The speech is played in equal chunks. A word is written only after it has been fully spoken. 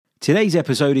Today's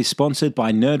episode is sponsored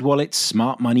by NerdWallet's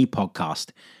Smart Money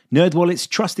Podcast. NerdWallet's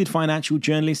trusted financial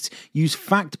journalists use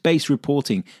fact-based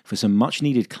reporting for some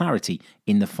much-needed clarity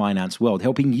in the finance world,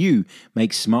 helping you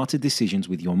make smarter decisions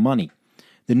with your money.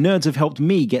 The nerds have helped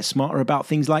me get smarter about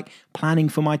things like planning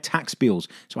for my tax bills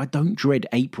so I don't dread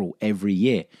April every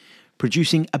year,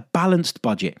 producing a balanced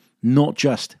budget, not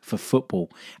just for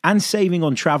football, and saving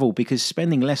on travel because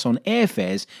spending less on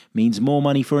airfares means more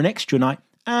money for an extra night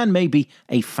and maybe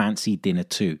a fancy dinner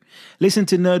too. Listen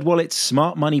to NerdWallet's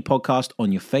Smart Money Podcast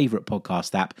on your favorite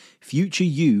podcast app. Future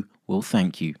you will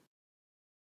thank you.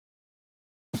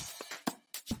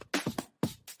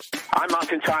 I'm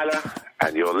Martin Tyler,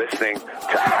 and you're listening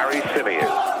to Harry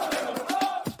Symeou.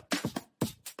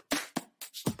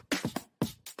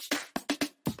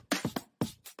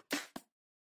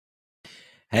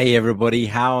 Hey everybody,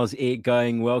 how's it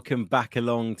going? Welcome back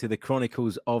along to the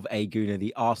Chronicles of a Gooner,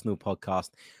 the Arsenal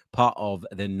podcast, part of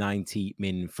the 90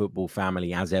 Min football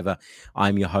family. As ever,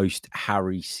 I'm your host,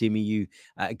 Harry Symeou.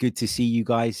 Good to see you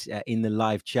guys in the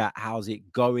live chat. How's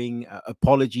it going?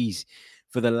 Apologies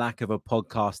for the lack of a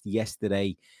podcast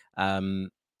yesterday. I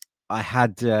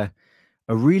had a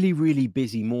really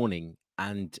busy morning,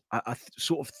 and I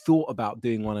sort of thought about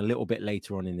doing one a little bit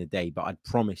later on in the day, but I'd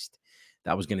promised that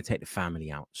I was going to take the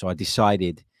family out. So I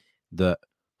decided that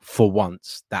for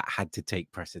once that had to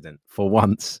take precedent. For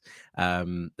once,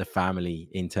 the family,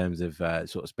 in terms of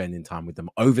sort of spending time with them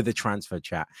over the transfer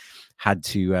chat, had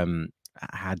to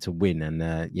win.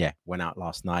 And went out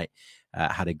last night,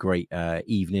 had a great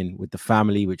evening with the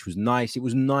family, which was nice. It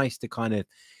was nice to kind of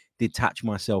detach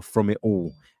myself from it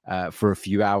all for a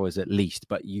few hours at least,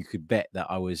 but you could bet that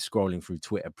I was scrolling through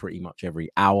Twitter pretty much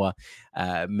every hour,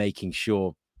 making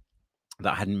sure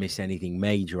that I hadn't missed anything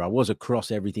major. I was across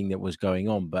everything that was going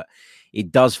on, but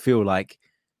it does feel like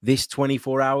this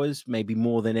 24 hours, maybe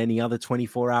more than any other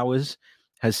 24 hours,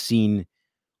 has seen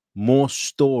more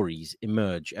stories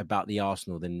emerge about the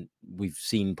Arsenal than we've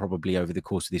seen probably over the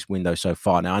course of this window so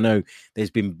far. Now, I know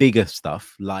there's been bigger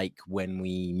stuff, like when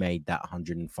we made that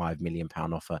 £105 million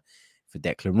offer for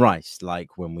Declan Rice,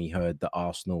 like when we heard that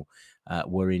Arsenal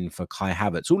were in for Kai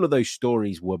Havertz. All of those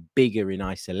stories were bigger in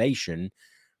isolation.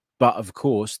 But of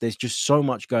course, there's just so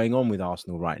much going on with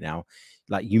Arsenal right now.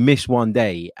 Like, you miss one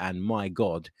day and my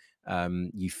God,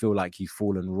 you feel like you've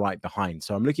fallen right behind.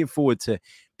 So I'm looking forward to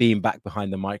being back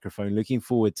behind the microphone, looking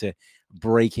forward to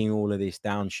breaking all of this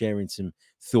down, sharing some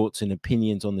thoughts and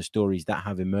opinions on the stories that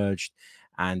have emerged,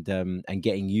 and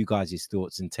getting you guys'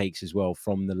 thoughts and takes as well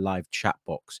from the live chat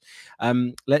box.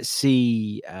 Let's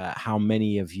see how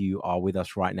many of you are with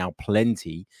us right now.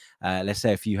 Plenty. Let's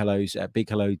say a few hellos. Big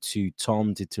hello to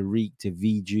Tom, to Tariq, to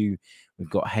Viju.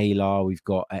 We've got Haylar. We've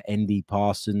got Andy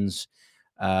Parsons.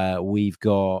 We've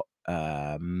got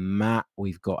Matt.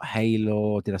 We've got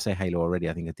Halo. Did I say Halo already?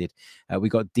 I think I did. We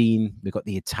got Dean. We've got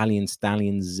the Italian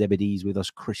Stallions, Zebedee's with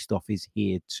us. Christoph is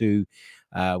here too.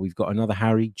 We've got another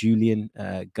Harry, Julian,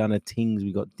 Gunnar Tings.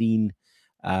 We've got Dean.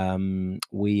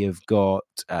 We have got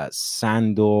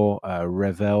Sandor,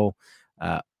 Revel,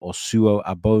 Osuo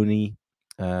Aboni,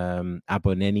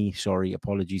 Aboneni. Sorry,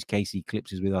 apologies. Casey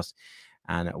Clips is with us,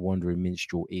 and Wandering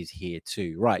Minstrel is here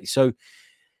too. Right, so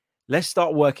let's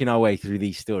start working our way through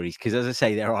these stories, because, as I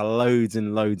say, there are loads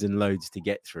and loads and loads to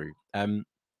get through.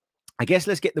 I guess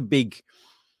let's get the big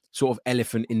sort of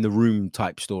elephant in the room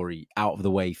type story out of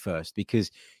the way first,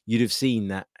 because you'd have seen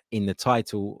that in the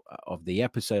title of the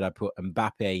episode I put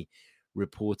Mbappe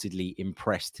reportedly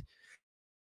impressed,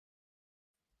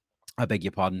 I beg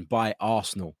your pardon, by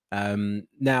Arsenal.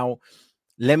 Now,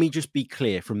 let me just be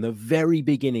clear from the very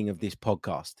beginning of this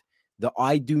podcast that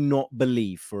I do not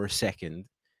believe for a second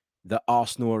that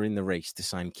Arsenal are in the race to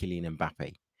sign Kylian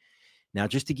Mbappe. Now,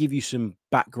 just to give you some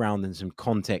background and some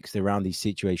context around the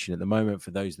situation at the moment,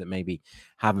 for those that maybe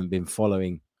haven't been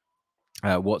following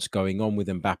what's going on with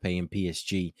Mbappe and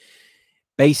PSG,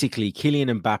 basically,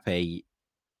 Kylian Mbappe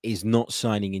is not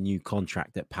signing a new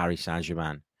contract at Paris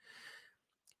Saint-Germain.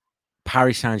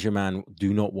 Paris Saint-Germain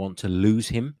do not want to lose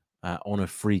him on a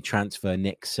free transfer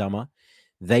next summer.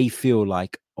 They feel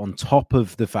like, on top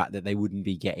of the fact that they wouldn't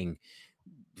be getting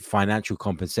financial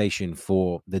compensation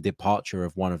for the departure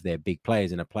of one of their big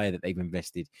players, and a player that they've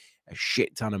invested a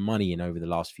shit ton of money in over the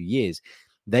last few years,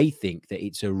 they think that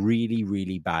it's a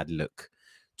really bad look.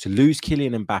 To lose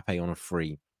Kylian Mbappe on a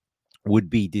free would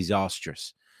be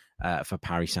disastrous for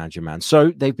Paris Saint-Germain.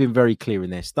 So they've been very clear in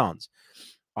their stance.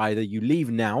 Either you leave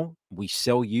now, we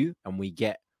sell you and we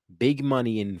get big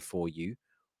money in for you,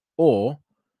 or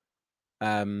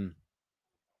you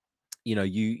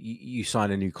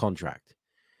sign a new contract.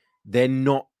 They're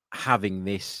not having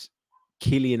this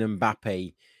Kylian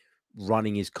Mbappe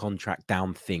running his contract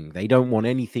down thing. They don't want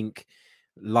anything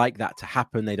like that to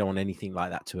happen. They don't want anything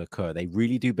like that to occur. They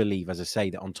really do believe, as I say,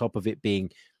 that on top of it being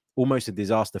almost a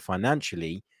disaster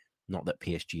financially, not that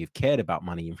PSG have cared about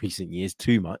money in recent years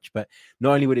too much, but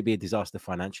not only would it be a disaster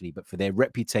financially, but for their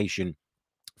reputation,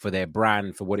 for their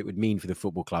brand, for what it would mean for the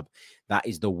football club, that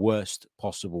is the worst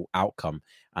possible outcome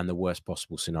and the worst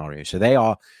possible scenario. So they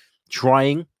are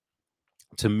trying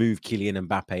to move Kylian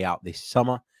Mbappe out this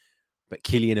summer, but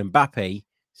Kylian Mbappe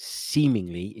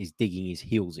seemingly is digging his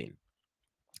heels in.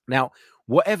 Now,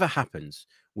 whatever happens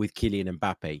with Kylian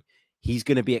Mbappe, he's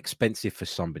going to be expensive for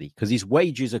somebody because his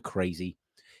wages are crazy.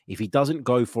 If he doesn't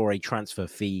go for a transfer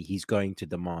fee, he's going to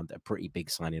demand a pretty big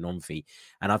signing on fee.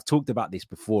 And I've talked about this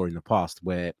before in the past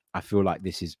where I feel like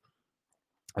this is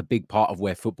a big part of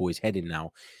where football is heading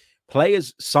now.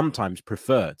 Players sometimes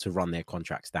prefer to run their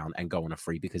contracts down and go on a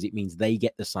free because it means they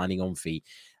get the signing on fee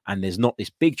and there's not this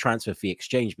big transfer fee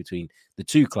exchange between the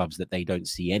two clubs that they don't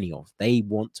see any of. They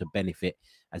want to benefit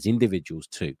as individuals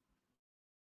too.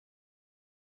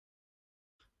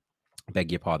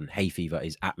 Beg your pardon. Hay fever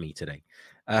is at me today.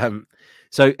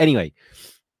 So anyway,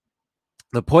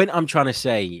 the point I'm trying to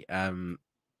say,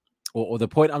 or the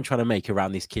point I'm trying to make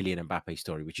around this Kylian Mbappe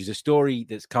story, which is a story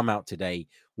that's come out today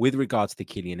with regards to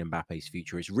Kylian Mbappe's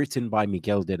future, is written by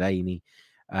Miguel Delaney,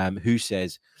 who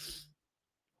says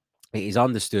it is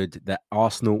understood that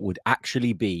Arsenal would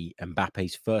actually be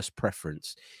Mbappe's first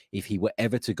preference if he were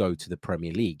ever to go to the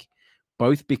Premier League,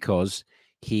 both because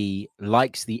he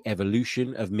likes the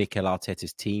evolution of Mikel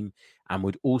Arteta's team and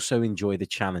would also enjoy the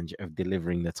challenge of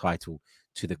delivering the title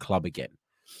to the club again.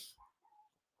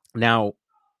 Now,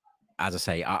 as I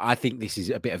say, I think this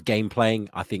is a bit of game playing.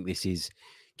 I think this is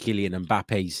Kylian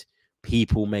Mbappe's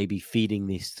people maybe feeding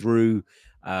this through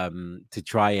to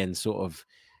try and sort of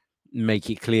make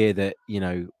it clear that, you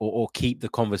know, or keep the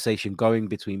conversation going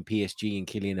between PSG and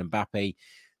Kylian Mbappe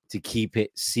to keep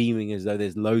it seeming as though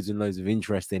there's loads and loads of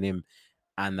interest in him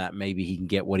and that maybe he can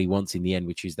get what he wants in the end,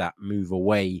 which is that move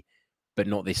away, but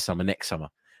not this summer, next summer.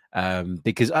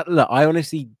 Because look, I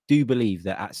honestly do believe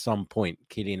that at some point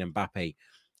Kylian Mbappe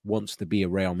wants to be a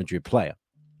Real Madrid player.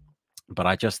 But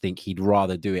I just think he'd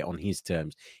rather do it on his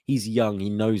terms. He's young. He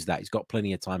knows that. He's got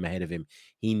plenty of time ahead of him.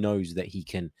 He knows that he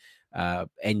can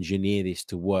engineer this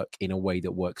to work in a way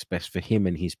that works best for him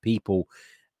and his people.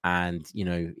 And, you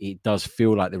know, it does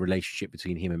feel like the relationship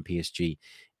between him and PSG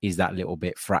is that little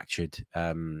bit fractured.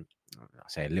 I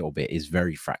say a little bit, is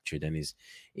very fractured and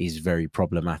is very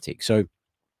problematic. So,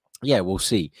 yeah, we'll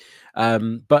see.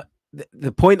 But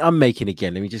the point I'm making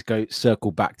again, let me just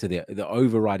circle back to the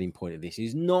overriding point of this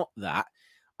is not that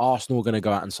Arsenal are going to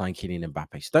go out and sign Kylian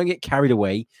Mbappe. So don't get carried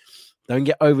away. Don't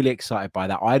get overly excited by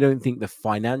that. I don't think the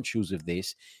financials of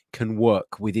this can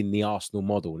work within the Arsenal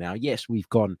model. Now, yes, we've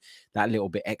gone that little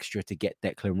bit extra to get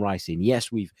Declan Rice in.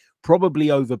 Yes, we've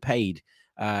probably overpaid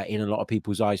in a lot of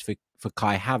people's eyes for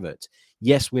Kai Havertz.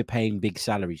 Yes, we're paying big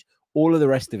salaries. All of the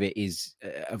rest of it is,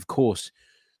 of course,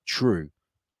 true.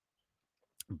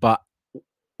 But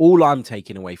all I'm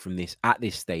taking away from this at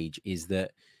this stage is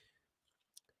that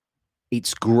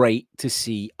it's great to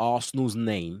see Arsenal's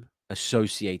name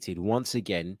associated once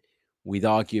again with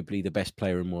arguably the best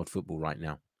player in world football right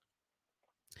now.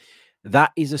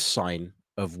 That is a sign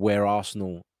of where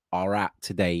Arsenal are at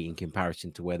today in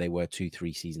comparison to where they were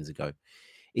 2-3 seasons ago.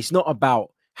 It's not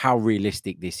about how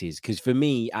realistic this is, because for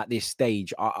me at this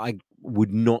stage, I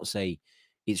would not say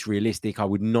it's realistic. I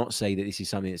would not say that this is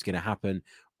something that's going to happen.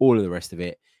 All of the rest of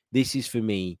it. This is for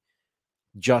me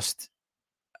just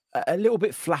a little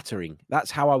bit flattering. That's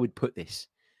how I would put this.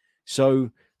 So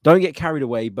don't get carried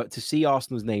away, but to see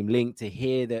Arsenal's name linked, to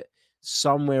hear that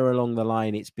somewhere along the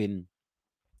line it's been,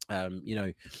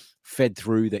 fed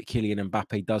through that Kylian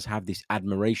Mbappe does have this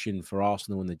admiration for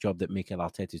Arsenal and the job that Mikel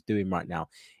Arteta is doing right now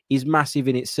is massive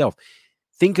in itself.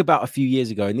 Think about a few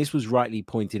years ago, and this was rightly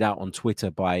pointed out on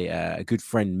Twitter by a good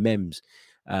friend, Mems,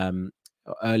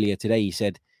 earlier today. He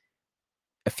said,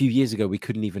 a few years ago, we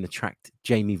couldn't even attract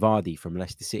Jamie Vardy from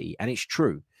Leicester City. And it's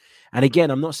true. And again,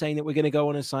 I'm not saying that we're going to go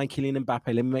on and sign Kylian Mbappe.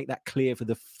 Let me make that clear for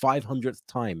the 500th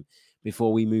time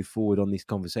before we move forward on this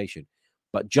conversation.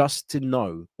 But just to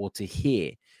know or to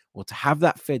hear or to have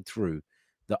that fed through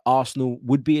that Arsenal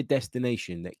would be a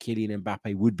destination that Kylian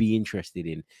Mbappe would be interested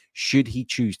in should he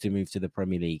choose to move to the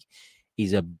Premier League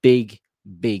is a big,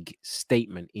 big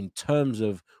statement in terms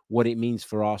of what it means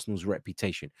for Arsenal's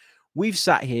reputation. We've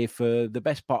sat here for the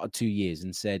best part of 2 years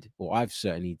and said, or I've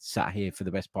certainly sat here for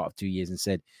the best part of 2 years and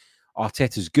said,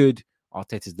 Arteta's good.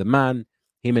 Arteta's the man.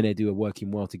 Him and Edu are working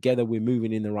well together. We're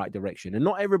moving in the right direction. And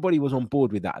not everybody was on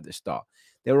board with that at the start.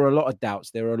 There were a lot of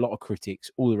doubts. There were a lot of critics,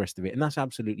 all the rest of it. And that's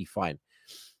absolutely fine.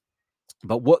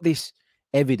 But what this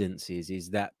evidence is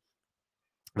that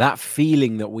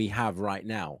feeling that we have right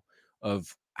now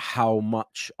of how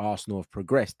much Arsenal have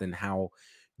progressed and how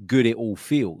good it all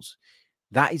feels,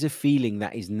 that is a feeling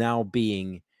that is now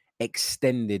being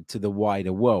extended to the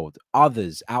wider world.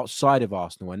 Others outside of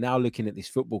Arsenal are now looking at this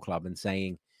football club and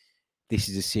saying, this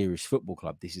is a serious football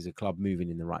club. This is a club moving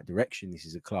in the right direction. This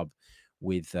is a club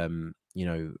with, a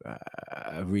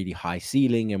really high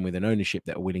ceiling and with an ownership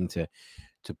that are willing to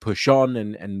push on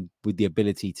and with the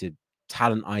ability to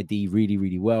talent ID really,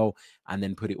 really well, and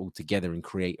then put it all together and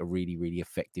create a really, really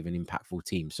effective and impactful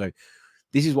team. So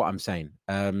this is what I'm saying.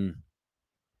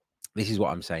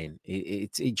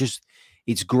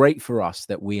 It's great for us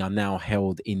that we are now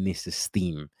held in this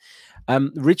esteem.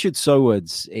 Richard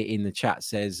Sowards in the chat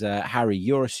says, Harry,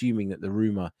 you're assuming that the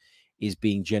rumor is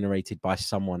being generated by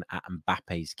someone at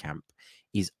Mbappe's camp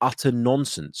is utter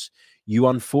nonsense. You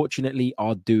unfortunately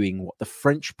are doing what the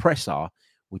French press are,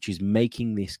 which is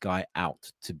making this guy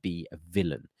out to be a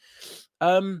villain.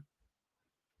 I'm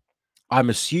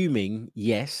assuming,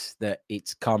 yes, that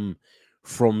it's come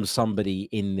from somebody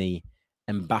in the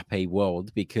Mbappe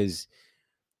world, because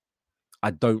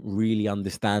I don't really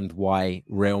understand why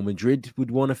Real Madrid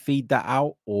would want to feed that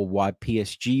out or why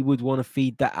PSG would want to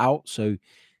feed that out. So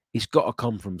it's got to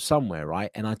come from somewhere,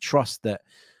 right? And I trust that,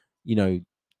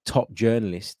 top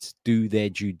journalists do their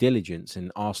due diligence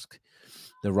and ask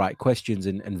the right questions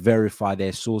and verify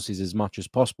their sources as much as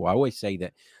possible. I always say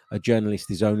that a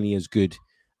journalist is only as good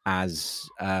as,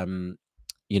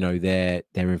 their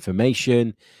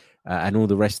information and all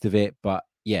the rest of it. But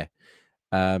yeah,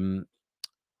 I,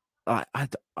 I,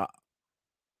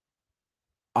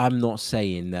 I'm not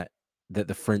saying that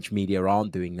the French media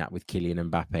aren't doing that with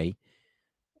Kylian Mbappe,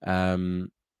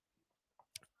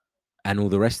 and all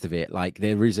the rest of it. Like,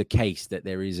 there is a case that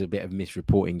there is a bit of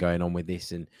misreporting going on with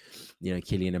this, and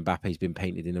Kylian Mbappe's been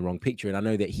painted in the wrong picture. And I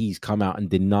know that he's come out and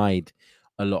denied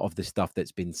a lot of the stuff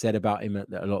that's been said about him,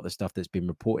 a lot of the stuff that's been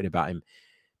reported about him.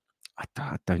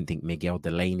 I don't think Miguel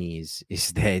Delaney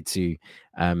is there to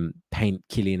paint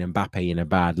Kylian Mbappe in a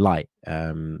bad light.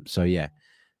 So yeah,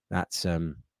 that's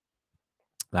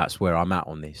where I'm at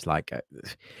on this. Like,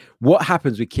 what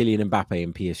happens with Kylian Mbappe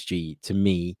and PSG, to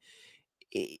me,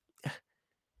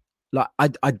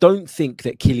 I don't think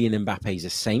that Kylian Mbappe is a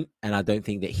saint, and I don't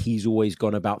think that he's always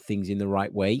gone about things in the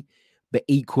right way. But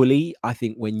equally, I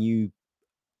think when you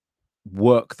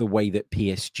work the way that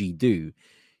PSG do,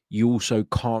 you also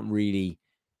can't really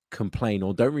complain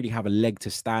or don't really have a leg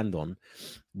to stand on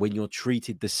when you're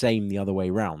treated the same the other way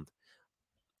around.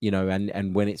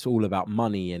 And when it's all about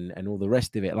money and all the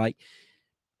rest of it. Like,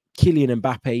 Kylian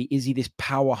Mbappe, is he this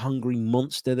power-hungry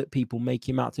monster that people make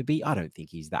him out to be? I don't think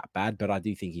he's that bad, but I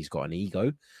do think he's got an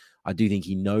ego. I do think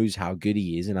he knows how good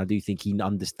he is, and I do think he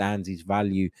understands his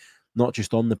value, not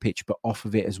just on the pitch, but off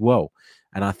of it as well.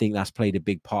 And I think that's played a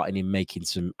big part in him making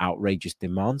some outrageous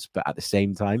demands. But at the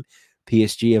same time,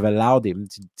 PSG have allowed him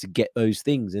to get those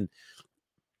things. And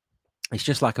it's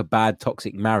just like a bad,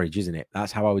 toxic marriage, isn't it?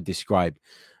 That's how I would describe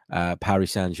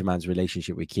Paris Saint-Germain's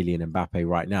relationship with Kylian Mbappe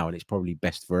right now. And it's probably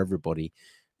best for everybody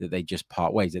that they just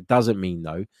part ways. It doesn't mean,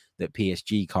 though, that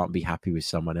PSG can't be happy with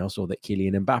someone else, or that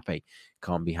Kylian Mbappe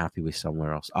can't be happy with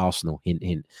somewhere else. Arsenal, hint,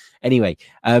 hint. Anyway,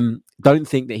 don't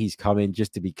think that he's coming,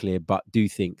 just to be clear, but do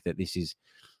think that this is,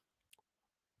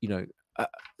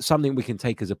 something we can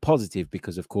take as a positive,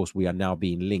 because, of course, we are now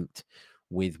being linked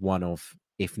with one of,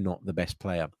 if not the best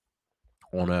player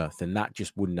on earth, and that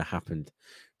just wouldn't have happened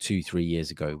 2-3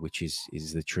 years ago, which is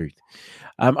the truth.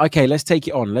 Okay, let's take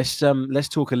it on. Let's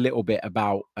talk a little bit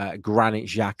about Granit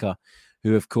Xhaka,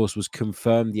 who of course was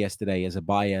confirmed yesterday as a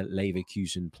Bayer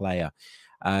Leverkusen player.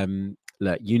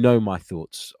 Look, my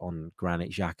thoughts on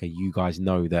Granit Xhaka. You guys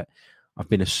know that I've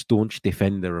been a staunch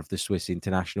defender of the Swiss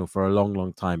international for a long,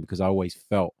 long time, because I always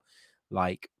felt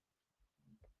like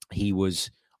he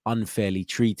was unfairly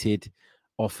treated.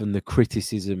 Often the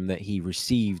criticism that he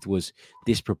received was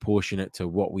disproportionate to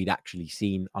what we'd actually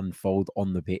seen unfold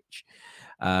on the pitch.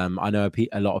 I know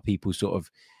a lot of people sort of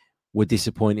were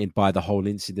disappointed by the whole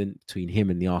incident between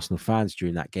him and the Arsenal fans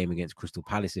during that game against Crystal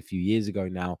Palace a few years ago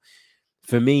now.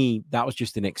 For me, that was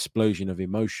just an explosion of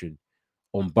emotion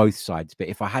on both sides. But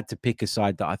if I had to pick a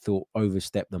side that I thought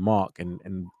overstepped the mark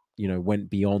and went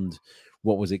beyond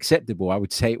what was acceptable, I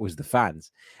would say it was the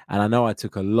fans. And I know I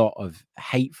took a lot of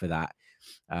hate for that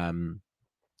on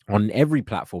every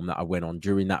platform that I went on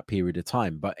during that period of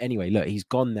time. But anyway, look, he's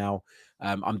gone now.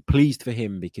 I'm pleased for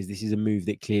him, because this is a move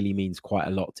that clearly means quite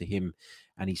a lot to him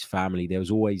and his family. There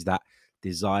was always that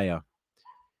desire.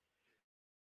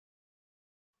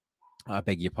 I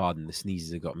beg your pardon, the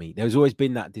sneezes have got me. There's always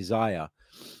been that desire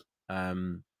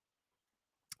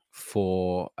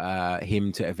for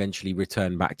him to eventually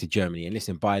return back to Germany. And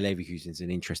listen, Bayer Leverkusen is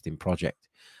an interesting project.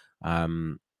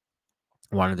 One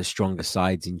of the stronger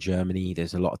sides in Germany.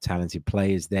 There's a lot of talented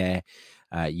players there.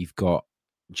 You've got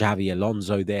Xavi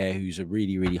Alonso there, who's a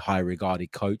really, really high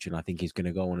regarded coach, and I think he's going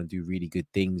to go on and do really good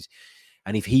things.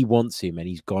 And if he wants him, and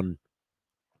he's gone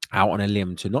out on a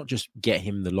limb to not just get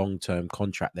him the long-term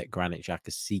contract that Granit Xhaka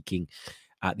is seeking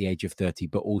at the age of 30,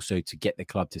 but also to get the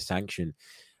club to sanction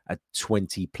a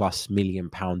 20+ million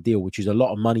pound deal, which is a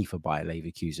lot of money for Bayer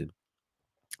Leverkusen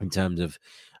in terms of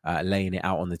laying it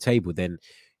out on the table, then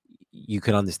you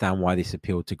can understand why this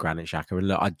appealed to Granit Xhaka. And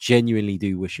look, I genuinely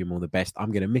do wish him all the best.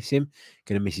 I'm going to miss him,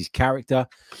 going to miss his character,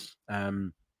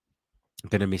 going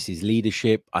to miss his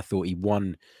leadership. I thought he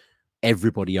won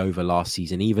everybody over last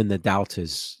season, even the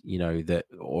doubters, that,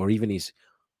 or even his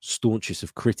staunchest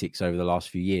of critics over the last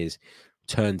few years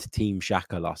turned to Team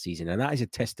Xhaka last season. And that is a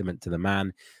testament to the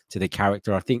man, to the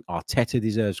character. I think Arteta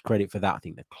deserves credit for that. I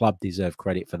think the club deserves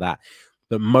credit for that.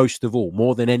 But most of all,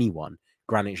 more than anyone,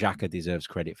 Granit Xhaka deserves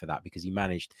credit for that, because he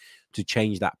managed to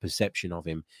change that perception of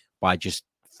him by just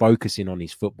focusing on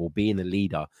his football, being a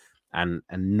leader, and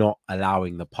not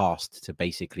allowing the past to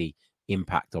basically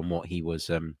impact on what he was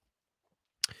on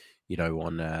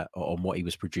what he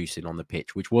was producing on the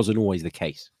pitch, which wasn't always the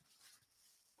case.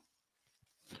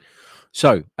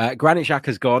 So Granit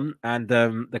Xhaka's gone, and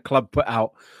the club put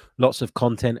out lots of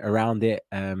content around it.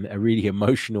 A really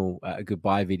emotional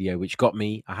goodbye video, which got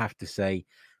me, I have to say.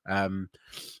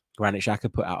 Granit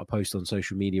Xhaka put out a post on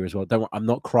social media as well. I'm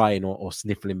not crying or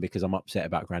sniffling because I'm upset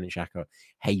about Granit Xhaka.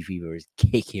 Hay fever is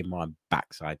kicking my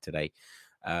backside today.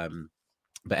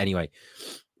 But anyway,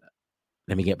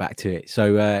 let me get back to it.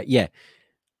 So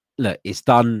look, it's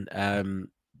done.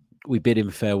 We bid him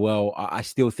farewell. I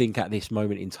still think at this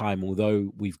moment in time,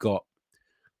 although we've got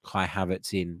Kai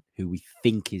Havertz in, who we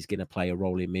think is going to play a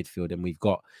role in midfield, and we've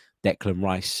got Declan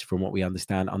Rice, from what we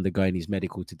understand, undergoing his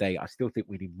medical today, I still think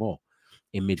we need more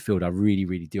in midfield. I really,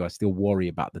 really do. I still worry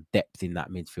about the depth in that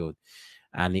midfield.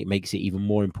 And it makes it even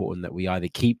more important that we either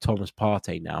keep Thomas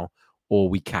Partey now, or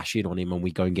we cash in on him and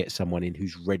we go and get someone in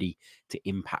who's ready to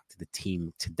impact the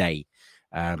team today.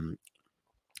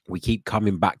 We keep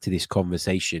coming back to this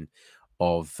conversation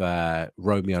of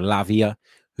Romeo Lavia,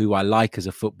 who I like as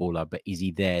a footballer, but is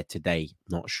he there today?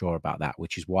 Not sure about that,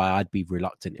 which is why I'd be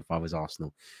reluctant, if I was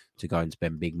Arsenal, to go and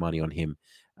spend big money on him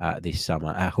this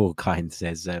summer. Hawkind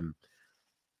says,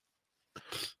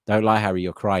 don't lie, Harry,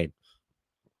 you're crying.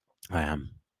 I am.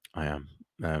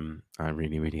 I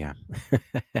really, really am.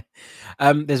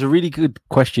 There's a really good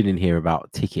question in here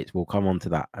about tickets. We'll come on to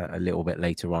that a little bit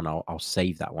later on. I'll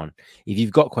save that one. If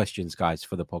you've got questions, guys,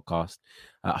 for the podcast,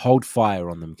 hold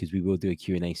fire on them, because we will do a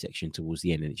Q&A section towards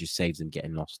the end, and it just saves them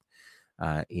getting lost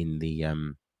in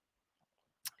the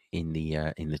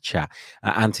chat.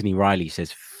 Anthony Riley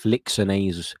says,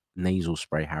 nasal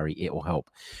spray, Harry, it will help.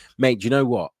 Mate, do you know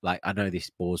what? Like, I know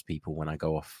this bores people when I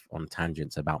go off on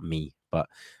tangents about me, but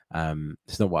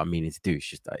it's not what I'm meaning to do. It's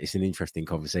just, it's an interesting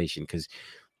conversation, because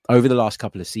over the last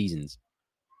couple of seasons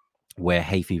where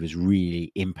hay fever's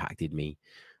really impacted me,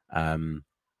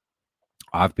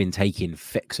 I've been taking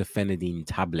fexofenadine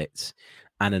tablets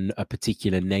and a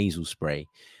particular nasal spray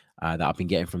that I've been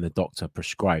getting from the doctor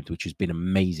prescribed, which has been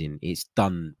amazing. It's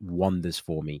done wonders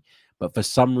for me. But for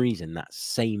some reason, that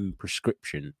same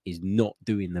prescription is not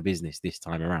doing the business this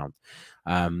time around.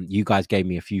 You guys gave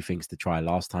me a few things to try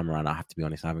last time around. I have to be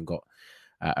honest, I haven't got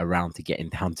around to getting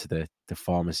down to the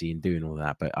pharmacy and doing all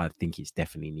that, but I think it's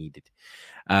definitely needed.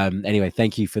 Anyway,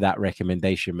 thank you for that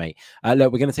recommendation, mate.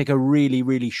 Look, we're going to take a really,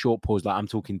 really short pause. Like, I'm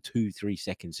talking 2-3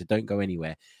 seconds, so don't go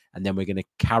anywhere. And then we're going to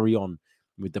carry on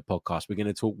with the podcast. We're going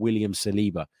to talk William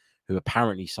Saliba, who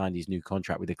apparently signed his new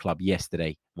contract with the club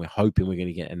yesterday. We're hoping we're going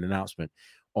to get an announcement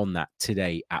on that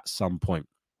today at some point.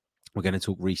 We're going to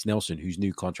talk Reece Nelson, whose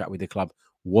new contract with the club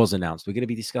was announced. We're going to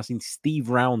be discussing Steve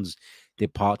Round's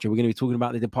departure. We're going to be talking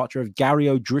about the departure of Gary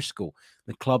O'Driscoll,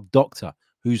 the club doctor,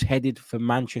 who's headed for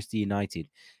Manchester United.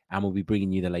 And we'll be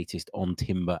bringing you the latest on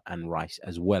Timber and Rice,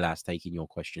 as well as taking your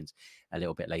questions a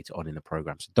little bit later on in the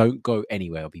program. So don't go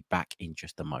anywhere. I'll be back in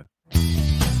just a moment.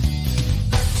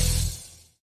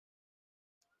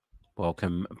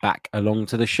 Welcome back along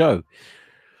to the show.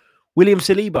 William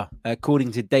Saliba,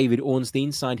 according to David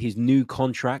Ornstein, signed his new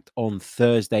contract on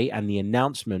Thursday, and the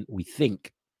announcement, we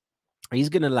think, is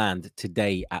going to land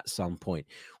today at some point.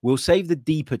 We'll save the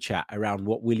deeper chat around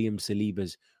what William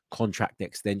Saliba's contract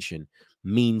extension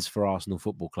means for Arsenal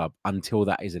Football Club until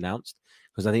that is announced,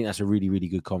 because I think that's a really, really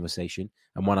good conversation,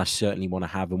 and one I certainly want to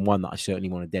have, and one that I certainly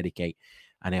want to dedicate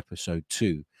an episode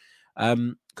to.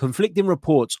 Conflicting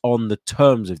reports on the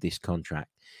terms of this contract.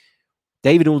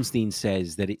 David Ornstein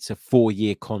says that it's a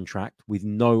 4-year contract with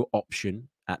no option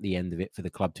at the end of it for the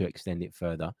club to extend it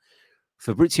further.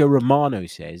 Fabrizio Romano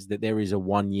says that there is a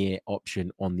 1-year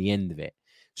option on the end of it.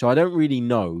 So I don't really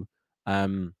know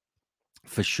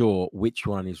for sure which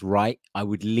one is right. I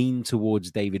would lean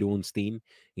towards David Ornstein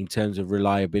in terms of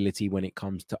reliability when it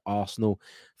comes to Arsenal.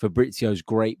 Fabrizio's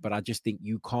great, but I just think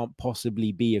you can't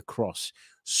possibly be across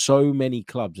so many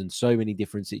clubs and so many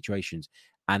different situations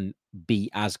and be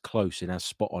as close and as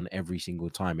spot on every single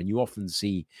time. And you often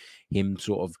see him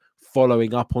sort of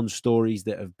following up on stories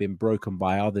that have been broken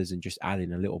by others and just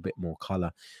adding a little bit more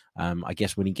color. I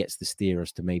guess when he gets the steer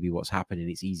as to maybe what's happening,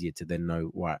 it's easier to then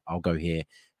know, right, I'll go here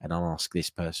and I'll ask this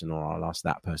person or I'll ask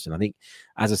that person. I think,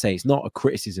 as I say, it's not a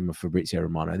criticism of Fabrizio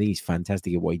Romano. I think he's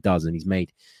fantastic at what he does, and he's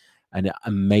made an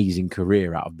amazing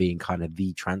career out of being kind of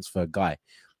the transfer guy.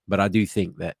 But I do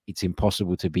think that it's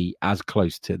impossible to be as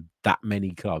close to that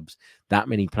many clubs, that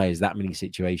many players, that many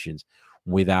situations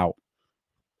without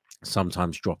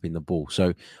sometimes dropping the ball.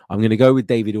 So I'm going to go with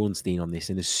David Ornstein on this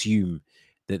and assume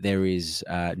that there is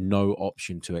no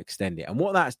option to extend it. And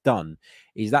what that's done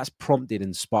is that's prompted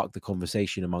and sparked the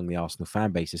conversation among the Arsenal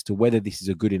fan base as to whether this is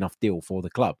a good enough deal for the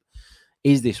club.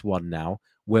 Is this one now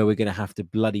where we're going to have to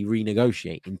bloody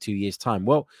renegotiate in 2 years' time?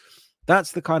 Well,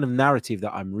 that's the kind of narrative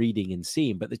that I'm reading and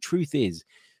seeing. But the truth is,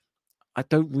 I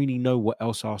don't really know what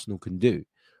else Arsenal can do.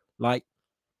 Like,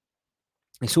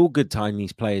 it's all good tying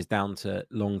these players down to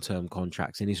long-term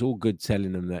contracts, and it's all good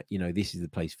telling them that, this is the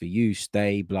place for you,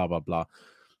 stay, blah, blah, blah.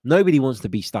 Nobody wants to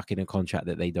be stuck in a contract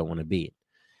that they don't want to be in.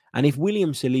 And if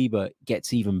William Saliba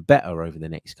gets even better over the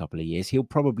next couple of years, he'll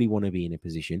probably want to be in a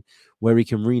position where he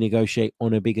can renegotiate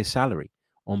on a bigger salary,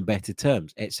 on better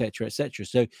terms, etc., etc.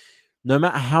 So no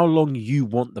matter how long you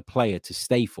want the player to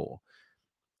stay for,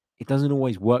 it doesn't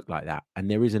always work like that. And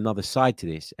there is another side to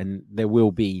this, and there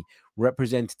will be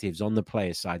representatives on the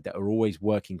player side that are always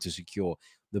working to secure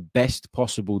the best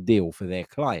possible deal for their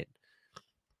client.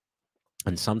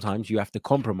 And sometimes you have to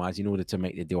compromise in order to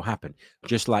make the deal happen.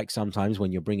 Just like sometimes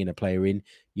when you're bringing a player in,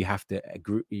 you have to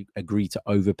agree to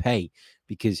overpay,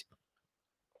 because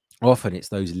often it's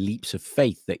those leaps of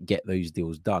faith that get those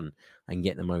deals done and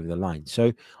get them over the line.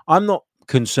 So I'm not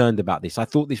concerned about this. I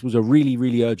thought this was a really,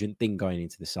 really urgent thing going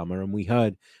into the summer. And we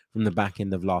heard from the back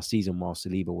end of last season, while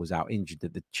Saliba was out injured,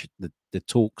 that the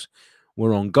talks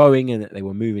were ongoing and that they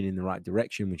were moving in the right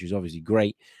direction, which is obviously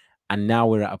great. And now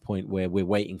we're at a point where we're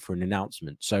waiting for an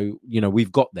announcement. So,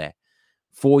 we've got there.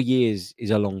 4 years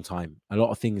is a long time. A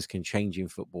lot of things can change in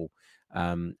football.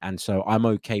 And so I'm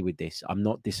okay with this. I'm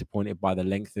not disappointed by the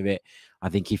length of it. I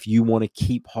think if you want to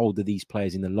keep hold of these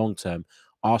players in the long term,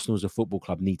 Arsenal as a football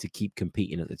club need to keep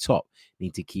competing at the top,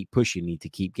 need to keep pushing, need to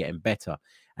keep getting better.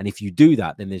 And if you do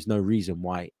that, then there's no reason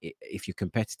why, if you're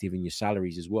competitive in your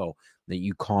salaries as well, that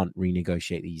you can't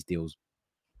renegotiate these deals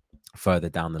further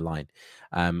down the line.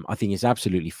 I think it's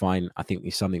absolutely fine. I think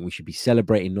it's something we should be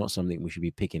celebrating, not something we should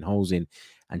be picking holes in.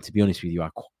 And to be honest with you,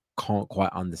 I can't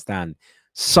quite understand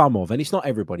some of, and it's not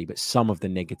everybody, but some of the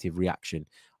negative reaction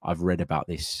I've read about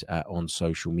this on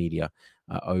social media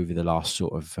over the last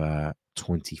sort of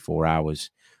 24 hours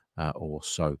or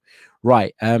so.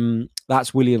 Right.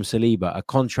 That's William Saliba. A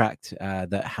contract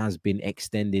that has been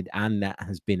extended and that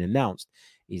has been announced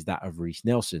is that of Reiss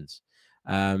Nelson's.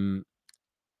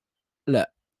 Look,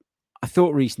 I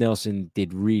thought Reiss Nelson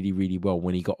did really, really well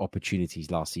when he got opportunities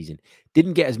last season.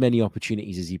 Didn't get as many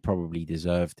opportunities as he probably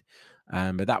deserved.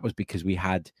 But that was because we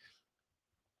had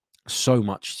so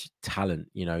much talent.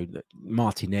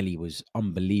 Martinelli was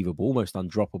unbelievable, almost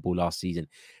undroppable last season.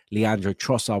 Leandro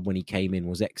Trossard, when he came in,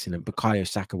 was excellent. Bukayo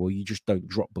Saka, well, you just don't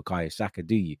drop Bukayo Saka,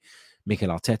 do you? Mikel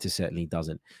Arteta certainly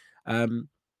doesn't.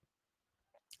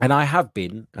 And I have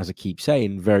been, as I keep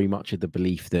saying, very much of the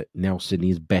belief that Nelson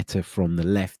is better from the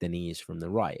left than he is from the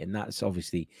right. And that's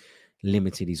obviously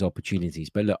limited his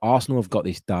opportunities. But look, Arsenal have got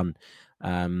this done.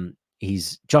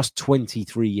 He's just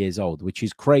 23 years old, which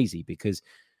is crazy, because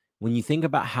when you think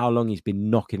about how long he's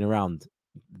been knocking around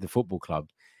the football club,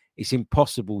 it's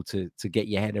impossible to get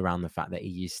your head around the fact that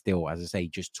he is still, as I say,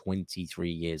 just 23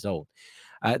 years old.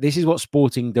 This is what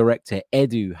sporting director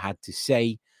Edu had to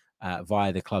say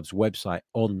via the club's website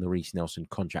on the Reiss Nelson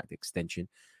contract extension.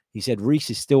 He said Reiss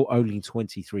is still only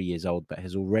 23 years old, but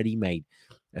has already made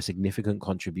a significant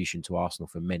contribution to Arsenal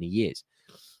for many years.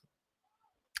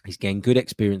 He's gained good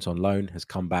experience on loan, has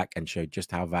come back and showed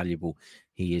just how valuable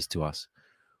he is to us.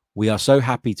 We are so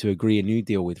happy to agree a new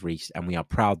deal with Reiss, and we are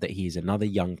proud that he is another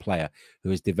young player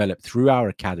who has developed through our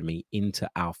academy into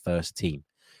our first team.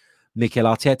 Mikel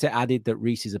Arteta added that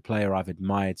Reece is a player I've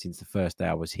admired since the first day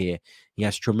I was here. He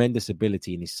has tremendous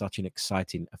ability and is such an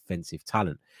exciting offensive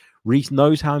talent. Reece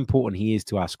knows how important he is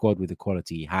to our squad with the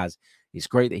quality he has. It's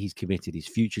great that he's committed his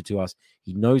future to us.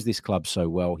 He knows this club so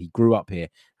well. He grew up here,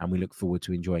 and we look forward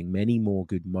to enjoying many more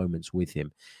good moments with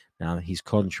him. Now, his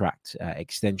contract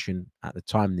extension at the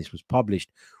time this was published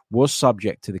was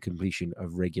subject to the completion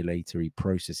of regulatory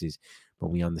processes, but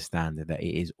we understand that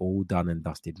it is all done and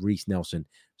dusted. Reece Nelson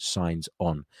signs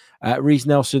on. Reece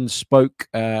Nelson spoke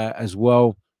as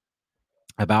well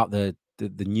about the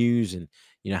news, and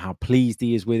how pleased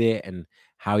he is with it, and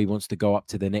how he wants to go up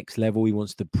to the next level. He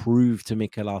wants to prove to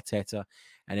Mikel Arteta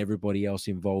and everybody else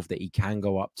involved that he can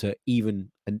go up to even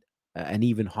an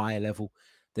even higher level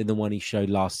than the one he showed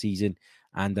last season.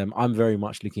 And I'm very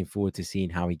much looking forward to seeing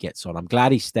how he gets on. I'm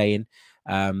glad he's staying.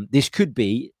 This could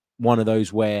be one of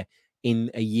those where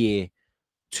in a year,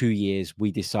 2 years,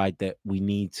 we decide that we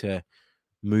need to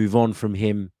move on from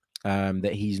him,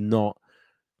 that he's not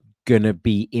going to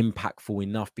be impactful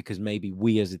enough because maybe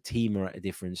we as a team are at a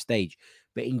different stage.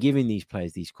 But in giving these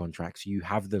players these contracts, you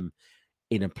have them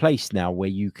in a place now where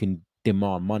you can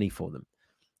demand money for them.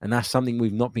 And that's something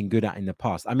we've not been good at in the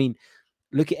past. I mean,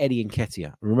 look at Eddie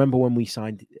Nketiah. Remember when we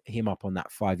signed him up on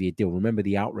that 5-year deal? Remember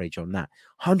the outrage on that?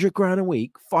 100 grand a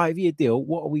week, 5-year deal.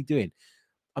 What are we doing?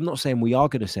 I'm not saying we are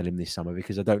going to sell him this summer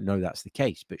because I don't know that's the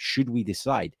case. But should we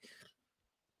decide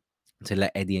to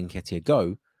let Eddie Nketiah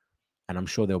go, and I'm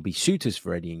sure there'll be suitors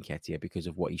for Eddie Nketiah because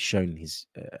of what he's shown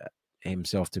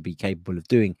himself to be capable of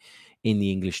doing in the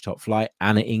English top flight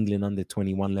and at England under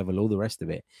 21 level, all the rest of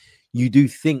it. You do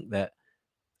think that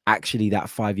actually that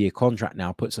 5-year contract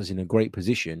now puts us in a great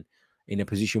position, in a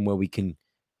position where we can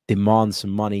demand some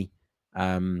money,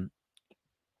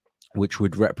 which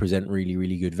would represent really,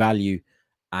 really good value.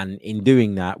 And in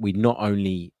doing that, we'd not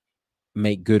only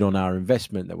make good on our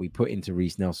investment that we put into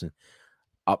Reece Nelson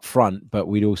up front, but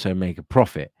we'd also make a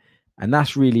profit. And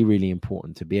that's really, really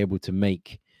important, to be able to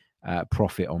make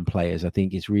profit on players. I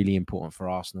think it's really important for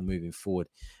Arsenal moving forward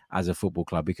as a football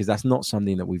club, because that's not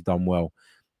something that we've done well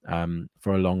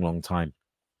for a long, long time.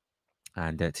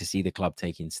 And to see the club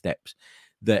taking steps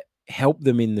that help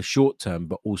them in the short term,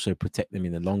 but also protect them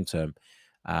in the long term,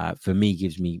 for me,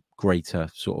 gives me greater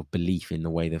sort of belief in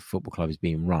the way the football club is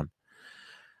being run.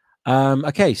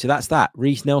 Okay, so that's that.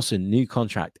 Reece Nelson, new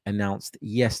contract announced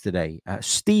yesterday.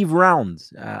 Steve Round,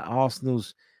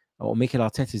 Arsenal's or Mikel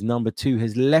Arteta's number 2,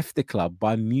 has left the club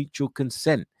by mutual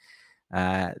consent.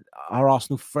 Are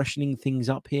Arsenal freshening things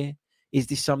up here? Is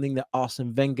this something that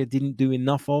Arsene Wenger didn't do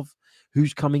enough of?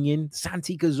 Who's coming in?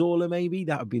 Santi Cazorla, maybe?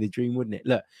 That would be the dream, wouldn't it?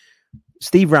 Look,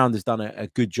 Steve Round has done a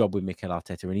good job with Mikel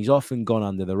Arteta, and he's often gone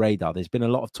under the radar. There's been a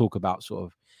lot of talk about sort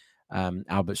of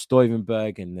Albert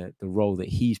Stuyvenberg and the role that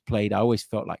he's played. I always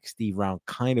felt like Steve Round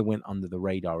kind of went under the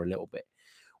radar a little bit.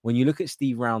 When you look at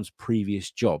Steve Round's previous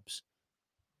jobs,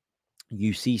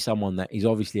 you see someone that is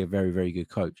obviously a very, very good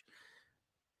coach,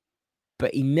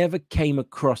 but he never came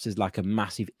across as like a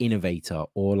massive innovator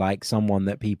or like someone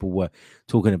that people were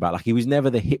talking about. Like, he was never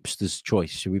the hipster's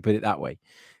choice, should we put it that way,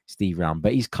 Steve Round.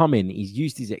 But he's come in, he's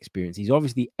used his experience. He's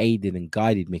obviously aided and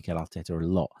guided Mikel Arteta a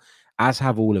lot, as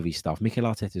have all of his staff. Mikel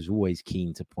Arteta is always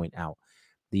keen to point out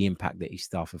the impact that his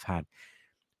staff have had.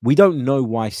 We don't know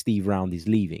why Steve Round is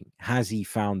leaving. Has he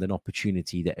found an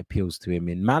opportunity that appeals to him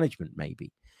in management,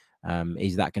 maybe?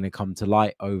 Is that going to come to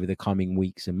light over the coming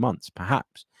weeks and months,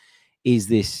 perhaps? Is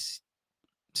this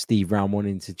Steve Round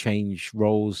wanting to change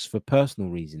roles for personal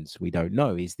reasons? We don't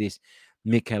know. Is this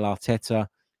Mikel Arteta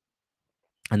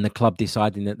and the club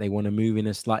deciding that they want to move in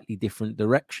a slightly different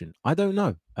direction? I don't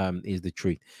know, is the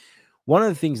truth. One of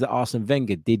the things that Arsene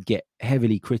Wenger did get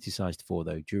heavily criticised for,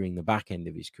 though, during the back end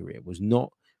of his career, was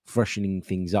not freshening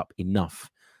things up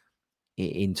enough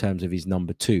in terms of his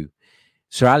number 2.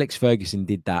 Sir Alex Ferguson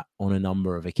did that on a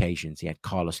number of occasions. He had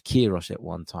Carlos Queiroz at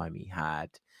one time. He had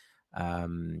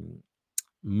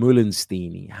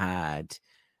Mullenstein. He had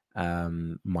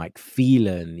Mike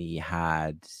Phelan. He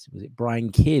had, was it Brian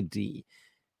Kidd?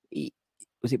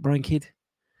 Was it Brian Kidd?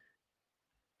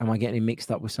 Am I getting him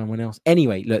mixed up with someone else?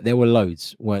 Anyway, look, there were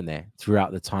loads, weren't there,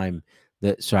 throughout the time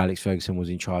that Sir Alex Ferguson was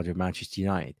in charge of Manchester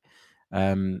United.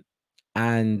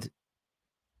 And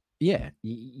yeah,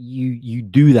 you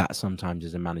do that sometimes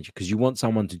as a manager because you want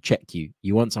someone to check you.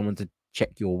 You want someone to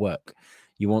check your work.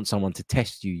 You want someone to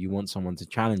test you. You want someone to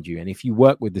challenge you. And if you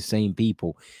work with the same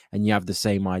people and you have the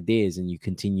same ideas and you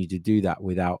continue to do that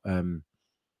without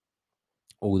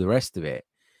all the rest of it,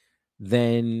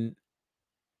 then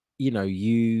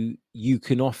you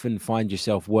can often find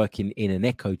yourself working in an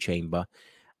echo chamber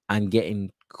and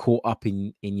getting caught up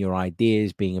in your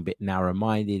ideas, being a bit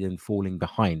narrow-minded and falling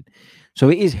behind. So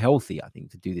it is healthy, I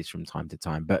think, to do this from time to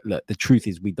time. But look, the truth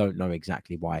is we don't know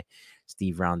exactly why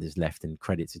Steve Round is left, and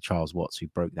credit to Charles Watts, who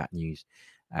broke that news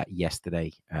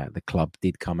yesterday. The club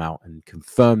did come out and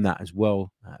confirm that as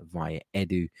well via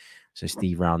Edu. So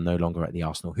Steve Round no longer at the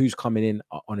Arsenal. Who's coming in?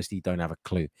 I honestly don't have a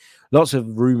clue. Lots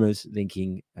of rumours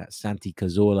linking Santi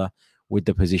Cazorla with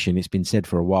the position. It's been said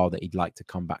for a while that he'd like to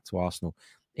come back to Arsenal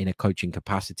in a coaching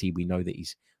capacity. We know that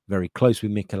he's very close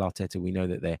with Mikel Arteta. We know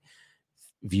that they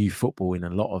view football in a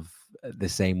lot of the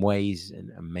same ways,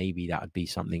 and maybe that would be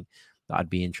something that I'd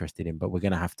be interested in. But we're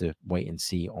going to have to wait and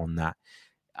see on that.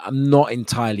 I'm not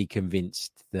entirely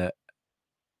convinced that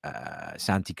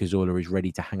Santi Cazorla is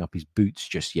ready to hang up his boots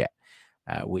just yet,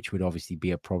 which would obviously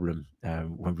be a problem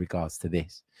with regards to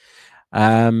this.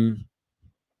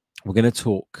 We're going to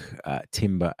talk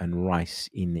Timber and Rice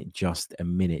in just a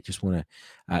minute. Just want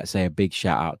to say a big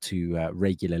shout out to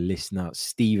regular listener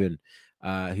Stephen,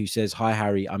 who says, "Hi,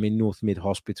 Harry. I'm in North Mid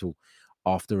Hospital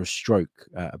after a stroke,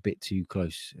 a bit too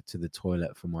close to the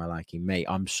toilet for my liking. Mate,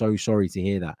 I'm so sorry to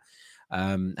hear that.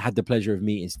 Had the pleasure of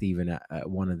meeting Stephen at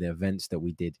one of the events that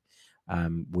we did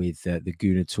with the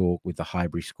Gooner Talk, with the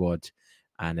Highbury squad,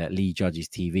 and at Lee Judges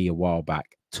TV a while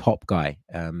back. Top guy.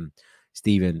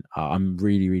 Stephen, I'm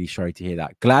really, really sorry to hear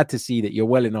that. Glad to see that you're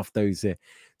well enough, those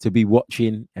to be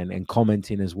watching and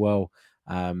commenting as well.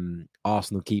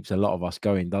 Arsenal keeps a lot of us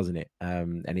going, doesn't it?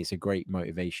 And it's a great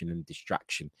motivation and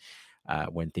distraction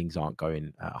when things aren't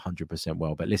going 100%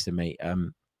 well. But listen, mate,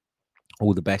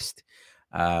 all the best.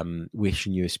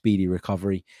 Wishing you a speedy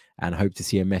recovery, and hope to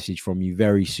see a message from you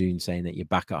very soon saying that you're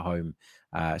back at home,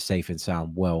 safe and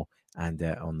sound, well, and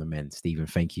on the mend. Stephen,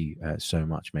 thank you so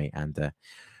much, mate, and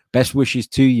best wishes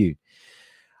to you.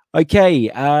 Okay,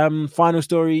 final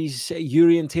stories.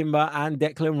 Jurrien Timber and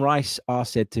Declan Rice are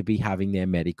said to be having their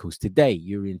medicals today.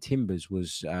 Jurrien Timbers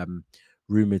was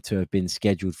rumoured to have been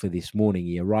scheduled for this morning.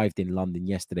 He arrived in London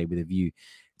yesterday with a view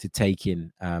to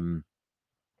taking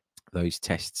those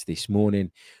tests this morning.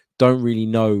 Don't really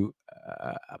know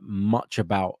much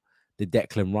about the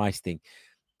Declan Rice thing.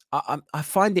 I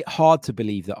find it hard to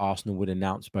believe that Arsenal would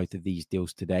announce both of these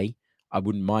deals today. I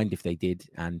wouldn't mind if they did,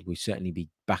 and we'd certainly be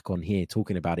back on here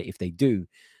talking about it if they do.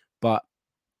 But,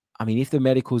 I mean, if the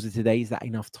medicals are today, is that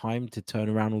enough time to turn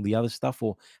around all the other stuff?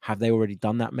 Or have they already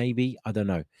done that maybe? I don't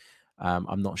know.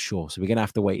 I'm not sure. So we're going to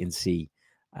have to wait and see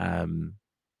on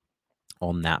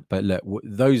that. But look,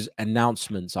 those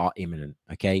announcements are imminent,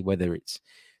 okay? Whether it's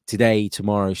today,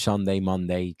 tomorrow, Sunday,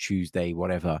 Monday, Tuesday,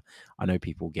 whatever. I know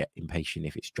people get impatient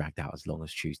if it's dragged out as long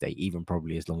as Tuesday, even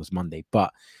probably as long as Monday.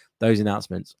 But those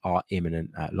announcements are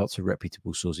imminent. Lots of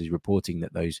reputable sources reporting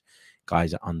that those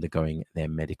guys are undergoing their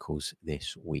medicals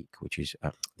this week, which is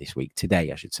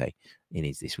today, I should say. It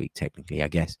is this week, technically, I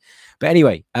guess. But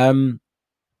anyway,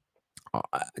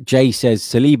 Jay says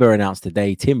Saliba announced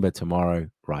today, Timber tomorrow,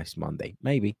 Rice Monday.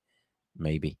 Maybe.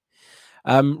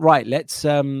 Right,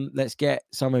 let's get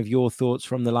some of your thoughts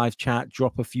from the live chat.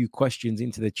 Drop a few questions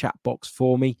into the chat box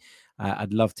for me.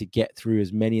 I'd love to get through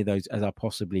as many of those as I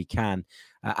possibly can.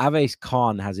 Aves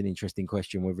Khan has an interesting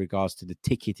question with regards to the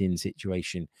ticketing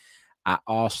situation at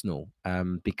Arsenal,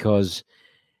 because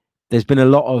there's been a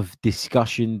lot of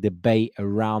discussion, debate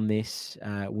around this.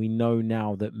 We know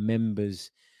now that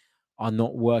members are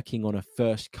not working on a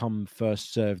first come,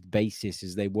 first served basis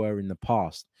as they were in the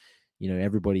past. You know,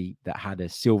 everybody that had a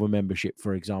silver membership,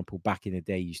 for example, back in the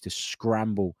day used to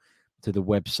scramble to the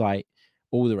website,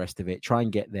 all the rest of it, try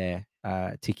and get their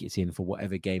tickets in for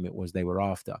whatever game it was they were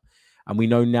after. And we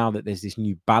know now that there's this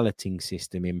new balloting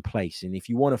system in place. And if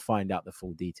you want to find out the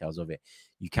full details of it,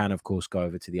 you can, of course, go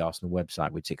over to the Arsenal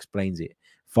website, which explains it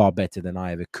far better than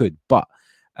I ever could. But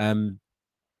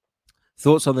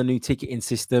thoughts on the new ticketing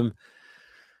system?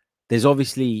 There's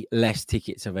obviously less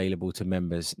tickets available to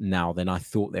members now than I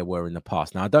thought there were in the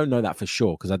past. Now, I don't know that for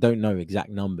sure because I don't know exact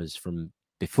numbers from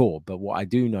before. But what I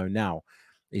do know now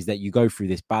is that you go through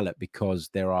this ballot because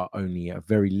there are only a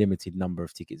very limited number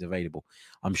of tickets available.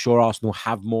 I'm sure Arsenal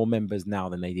have more members now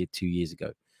than they did 2 years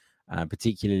ago,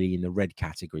 particularly in the red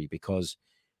category, because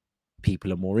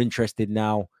people are more interested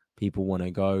now. People want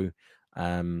to go,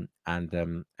 and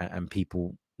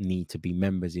people need to be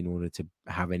members in order to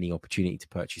have any opportunity to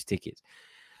purchase tickets.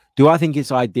 Do I think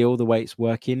it's ideal the way it's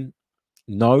working?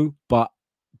 No, but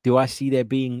do I see there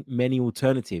being many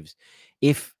alternatives?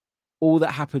 If all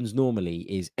that happens normally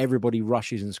is everybody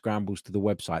rushes and scrambles to the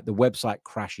website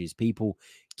crashes, people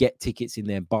get tickets in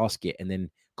their basket and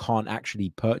then can't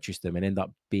actually purchase them and end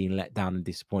up being let down and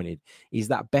disappointed. Is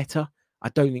that better? I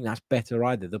don't think that's better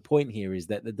either. The point here is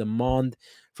that the demand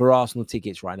for Arsenal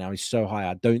tickets right now is so high.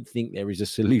 I don't think there is a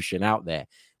solution out there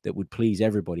that would please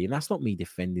everybody. And that's not me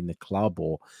defending the club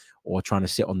or trying to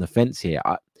sit on the fence here.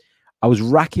 I was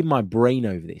racking my brain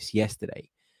over this yesterday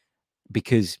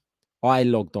because I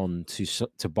logged on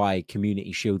to buy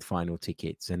Community Shield final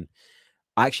tickets, and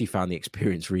I actually found the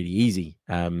experience really easy,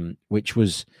 which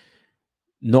was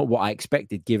not what I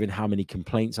expected, given how many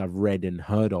complaints I've read and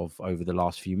heard of over the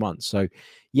last few months. So,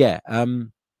 yeah, I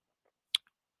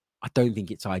don't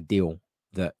think it's ideal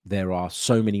that there are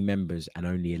so many members and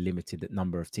only a limited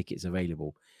number of tickets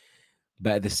available.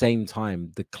 But at the same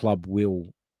time, the club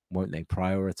won't they,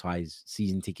 prioritize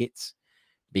season tickets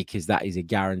because that is a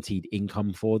guaranteed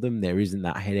income for them. There isn't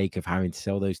that headache of having to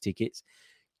sell those tickets.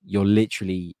 You're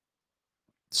literally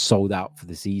sold out for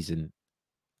the season,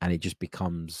 and it just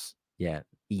becomes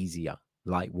easier,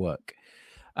 light work.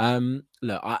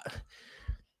 Look, I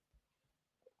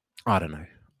don't know.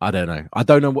 I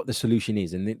don't know what the solution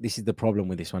is, and this is the problem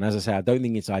with this one. As I say, I don't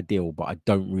think it's ideal, but I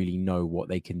don't really know what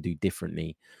they can do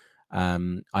differently.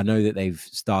 I know that they've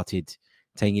started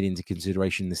taking it into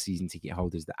consideration the season ticket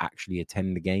holders that actually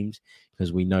attend the games,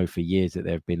 because we know for years that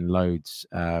there have been loads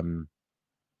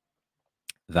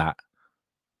that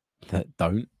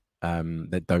don't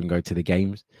go to the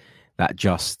games, that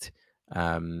just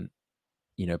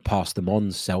pass them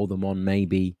on, sell them on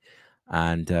maybe.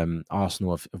 And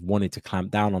Arsenal have wanted to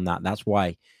clamp down on that. That's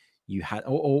why you had,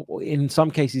 or in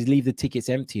some cases, leave the tickets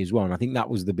empty as well. And I think that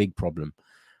was the big problem,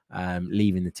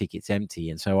 leaving the tickets empty.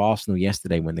 And so Arsenal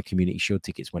yesterday, when the Community Shield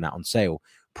tickets went out on sale,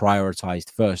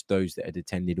 prioritized first those that had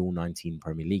attended all 19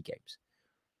 Premier League games.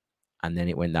 And then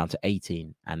it went down to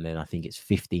 18. And then I think it's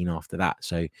 15 after that.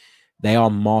 So they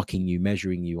are marking you,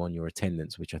 measuring you on your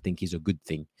attendance, which I think is a good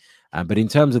thing. But in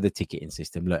terms of the ticketing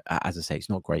system, look, as I say, it's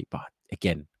not great. But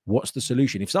again, what's the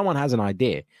solution? If someone has an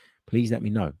idea, please let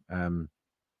me know.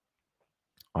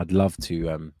 I'd love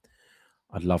to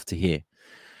hear.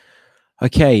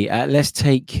 Okay, let's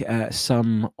take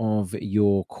some of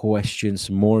your questions,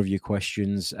 some more of your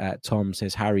questions. Tom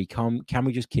says, Harry, can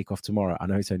we just kick off tomorrow? I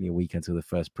know it's only a week until the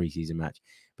first preseason match,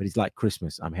 but it's like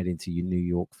Christmas. I'm heading to New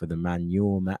York for the Man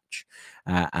U match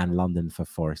and London for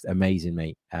Forest. Amazing,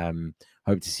 mate.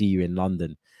 Hope to see you in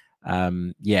London.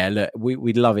 Look,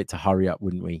 we'd love it to hurry up,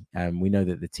 wouldn't we? We know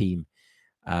that the team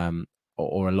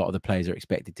or a lot of the players are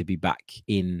expected to be back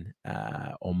in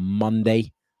on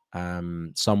Monday.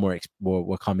 Some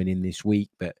were coming in this week,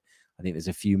 but I think there's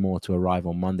a few more to arrive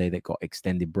on Monday that got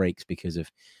extended breaks because of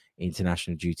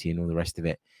international duty and all the rest of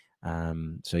it.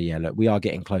 Look, we are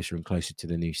getting closer and closer to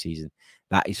the new season.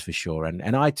 That is for sure.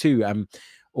 And I too am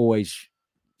always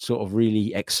sort of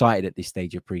really excited at this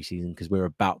stage of preseason because we're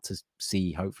about to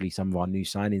see hopefully some of our new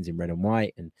signings in red and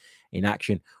white and in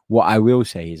action. What I will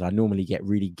say is I normally get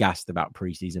really gassed about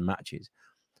preseason matches.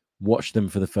 Watch them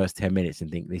for the first 10 minutes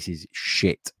and think this is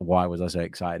shit. Why was I so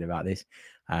excited about this?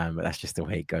 But that's just the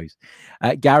way it goes.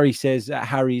 Gary says,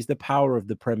 Harry, is the power of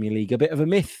the Premier League a bit of a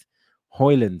myth?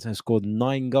 Højlund has scored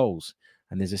 9 goals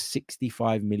and there's a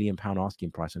 £65 million asking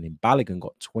price on him. Balogun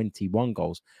got 21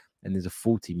 goals and there's a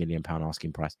 £40 million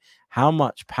asking price. How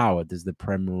much power does the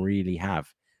Prem really have?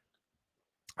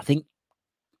 I think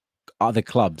other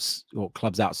clubs or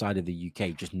clubs outside of the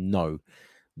UK just know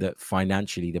that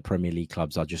financially the Premier League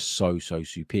clubs are just so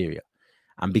superior.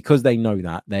 And because they know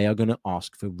that, they are going to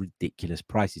ask for ridiculous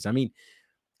prices. I mean,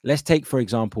 let's take, for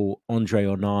example, Andre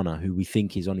Onana, who we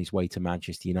think is on his way to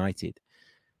Manchester United.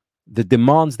 The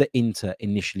demands that Inter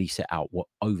initially set out were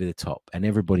over the top, and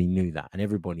everybody knew that. And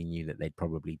everybody knew that they'd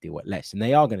probably deal at less, and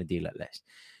they are going to deal at less.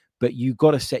 But you've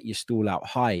got to set your stall out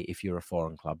high if you're a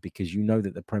foreign club, because you know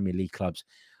that the Premier League clubs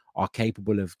are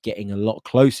capable of getting a lot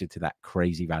closer to that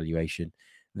crazy valuation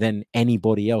than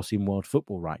anybody else in world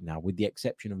football right now, with the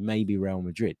exception of maybe Real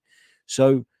Madrid.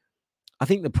 So I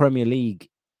think the Premier League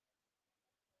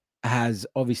has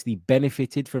obviously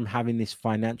benefited from having this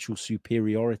financial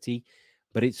superiority,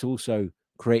 but it's also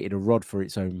created a rod for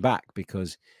its own back,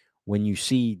 because when you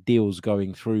see deals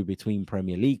going through between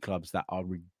Premier League clubs that are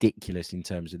ridiculous in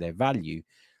terms of their value,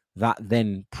 that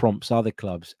then prompts other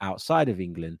clubs outside of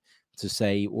England to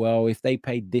say, well, if they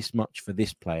paid this much for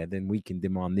this player, then we can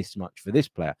demand this much for this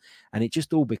player. And it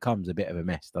just all becomes a bit of a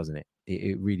mess, doesn't it?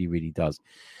 It really, really does.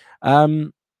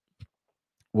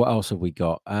 What else have we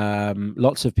got?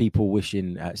 Lots of people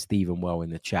wishing Stephen well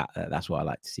in the chat. That's what I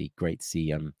like to see. Great to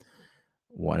see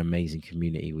what an amazing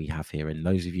community we have here. And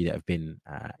those of you that have been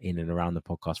in and around the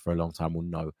podcast for a long time will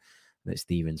know that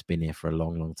Stephen's been here for a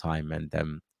long, long time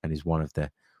and is one of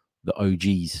the the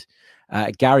OGs.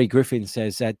 Gary Griffin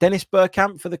says, Dennis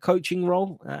Bergkamp for the coaching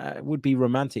role would be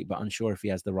romantic, but unsure if he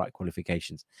has the right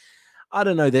qualifications. I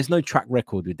don't know. There's no track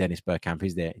record with Dennis Bergkamp,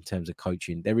 is there, in terms of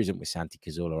coaching? There isn't with Santi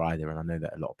Cazorla either, and I know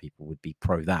that a lot of people would be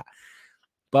pro that.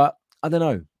 But I don't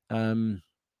know.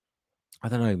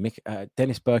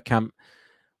 Dennis Bergkamp,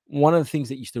 one of the things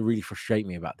that used to really frustrate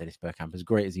me about Dennis Bergkamp, as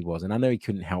great as he was, and I know he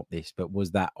couldn't help this, but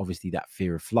was that obviously that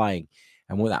fear of flying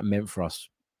and what that meant for us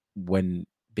when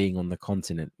being on the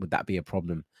continent. Would that be a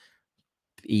problem?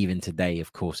 Even today,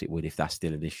 of course it would, if that's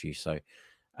still an issue. So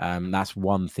that's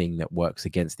one thing that works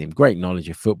against him. Great knowledge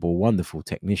of football, wonderful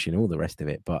technician, all the rest of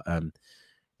it. But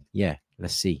yeah,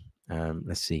 let's see.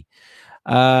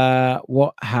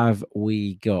 What have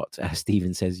we got?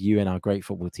 Stephen says, you and our great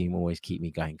football team always keep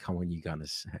me going. Come on, you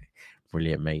Gunners.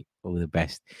 Brilliant, mate. All the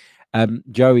best.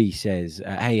 Joey says,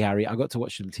 hey, Harry, I got to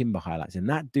watch some Timber highlights, and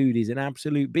that dude is an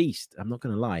absolute beast. I'm not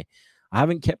going to lie. I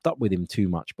haven't kept up with him too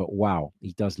much, but wow,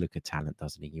 he does look a talent,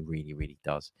 doesn't he? He really, really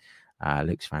does.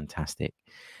 Looks fantastic.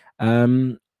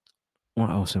 What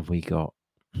else have we got?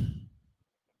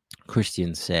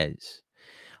 Christian says,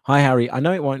 hi, Harry. I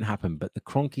know it won't happen, but the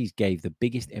Cronkies gave the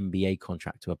biggest NBA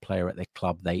contract to a player at their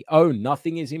club they own.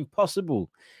 Nothing is impossible,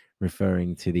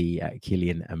 referring to the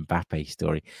Kylian Mbappe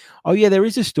story. Oh, yeah, there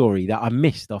is a story that I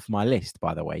missed off my list,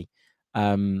 by the way.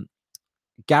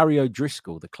 Gary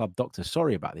O'Driscoll, the club doctor.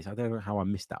 Sorry about this. I don't know how I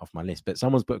missed that off my list, but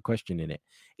someone's put a question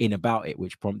in about it,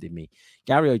 which prompted me.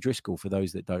 Gary O'Driscoll, for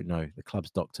those that don't know, the club's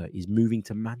doctor, is moving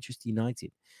to Manchester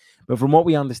United. But from what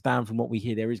we understand, from what we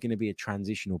hear, there is going to be a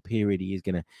transitional period. He is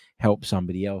going to help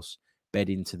somebody else bed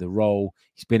into the role.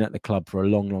 He's been at the club for a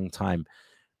long, long time.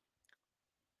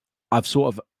 I've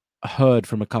sort of heard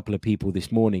from a couple of people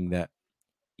this morning that,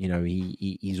 you know,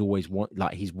 he's always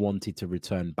he's wanted to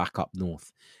return back up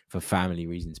north for family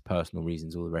reasons, personal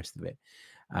reasons, all the rest of it.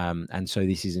 And so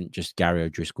this isn't just Gary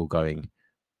O'Driscoll going,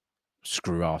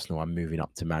 screw Arsenal, I'm moving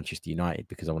up to Manchester United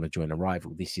because I want to join a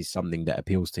rival. This is something that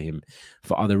appeals to him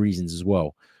for other reasons as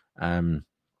well.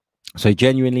 So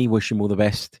genuinely wish him all the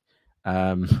best.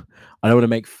 I don't want to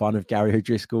make fun of Gary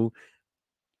O'Driscoll.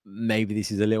 Maybe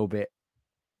this is a little bit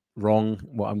wrong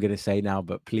what I'm going to say now,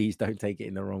 but please don't take it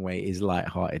in the wrong way. It is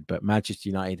light-hearted. But Manchester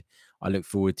United, I look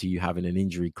forward to you having an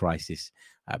injury crisis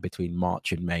between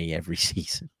March and May every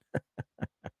season.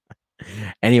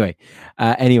 Anyway,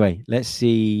 let's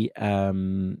see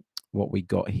what we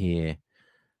got here.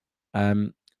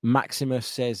 Maximus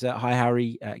says, hi,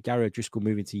 Harry. Gary O'Driscoll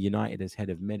moving to United as head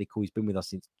of medical. He's been with us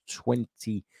since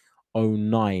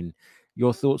 2009.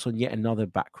 Your thoughts on yet another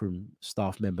backroom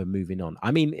staff member moving on?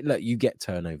 I mean, look, you get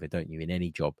turnover, don't you, in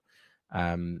any job?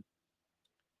 It's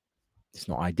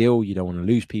not ideal. You don't want to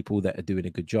lose people that are doing a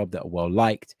good job, that are well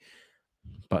liked,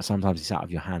 but sometimes it's out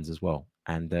of your hands as well.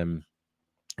 And,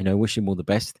 you know, wish him all the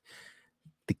best.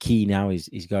 The key now is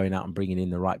going out and bringing in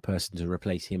the right person to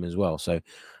replace him as well. So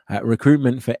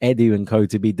recruitment for Edu and co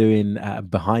to be doing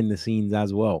behind the scenes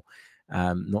as well,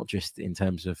 not just in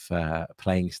terms of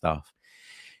playing staff.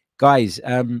 Guys,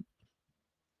 I'm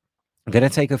going to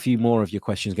take a few more of your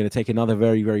questions. Going to take another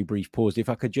very, very brief pause. If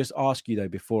I could just ask you, though,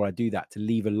 before I do that, to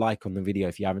leave a like on the video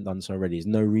if you haven't done so already. There's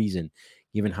no reason,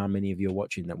 given how many of you are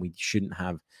watching, that we shouldn't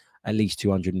have at least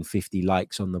 250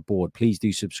 likes on the board. Please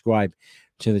do subscribe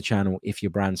to the channel if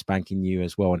you're brand spanking new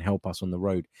as well, and help us on the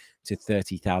road to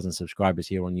 30,000 subscribers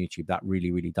here on YouTube. That really,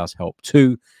 really does help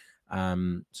too.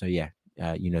 So yeah,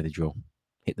 you know the drill.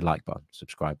 Hit the like button,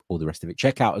 subscribe, all the rest of it.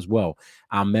 Check out as well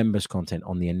our members content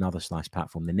on the Another Slice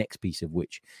platform, the next piece of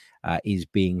which is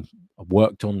being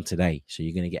worked on today. So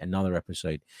you're going to get another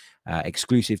episode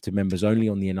exclusive to members only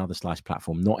on the Another Slice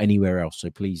platform, not anywhere else.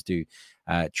 So please do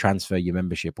transfer your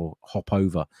membership or hop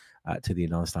over to the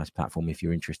Another Slice platform if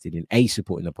you're interested in A,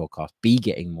 supporting the podcast, B,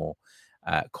 getting more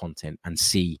content, and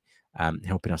C,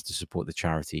 helping us to support the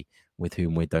charity with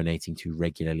whom we're donating to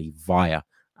regularly via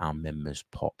our members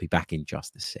pot. Be back in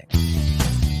just a sec.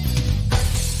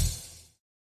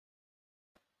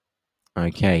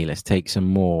 Okay, let's take some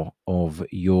more of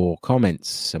your comments,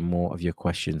 some more of your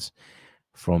questions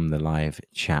from the live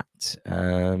chat.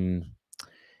 Deepak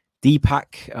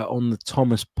on the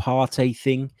Thomas Partey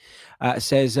thing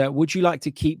says, would you like to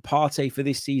keep Partey for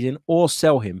this season or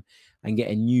sell him and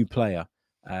get a new player,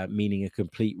 meaning a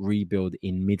complete rebuild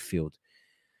in midfield?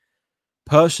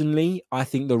 Personally, I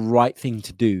think the right thing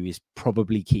to do is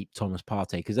probably keep Thomas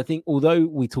Partey, because I think although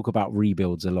we talk about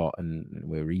rebuilds a lot and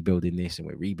we're rebuilding this and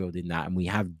we're rebuilding that, and we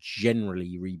have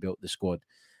generally rebuilt the squad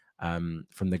from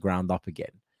the ground up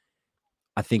again,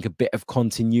 I think a bit of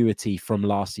continuity from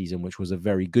last season, which was a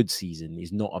very good season,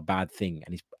 is not a bad thing.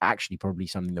 And it's actually probably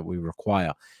something that we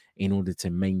require in order to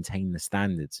maintain the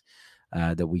standards.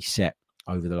 that we set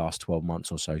over the last 12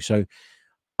 months or so. So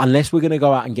unless we're going to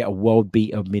go out and get a world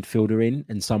beater midfielder in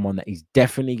and someone that is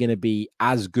definitely going to be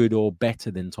as good or better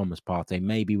than Thomas Partey,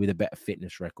 maybe with a better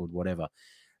fitness record, whatever,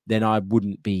 then I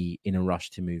wouldn't be in a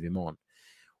rush to move him on.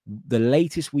 The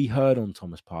latest we heard on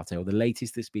Thomas Partey, or the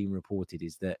latest that's been reported,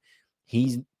 is that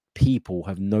people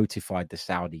have notified the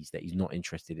Saudis that he's not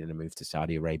interested in a move to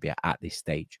Saudi Arabia at this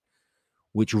stage,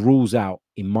 which rules out,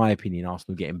 in my opinion,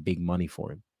 Arsenal getting big money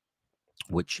for him,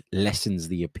 which lessens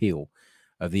the appeal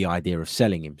of the idea of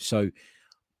selling him. So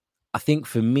I think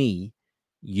for me,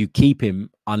 you keep him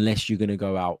unless you're going to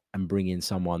go out and bring in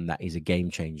someone that is a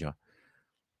game changer.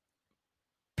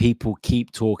 People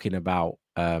keep talking about,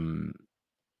 Romeo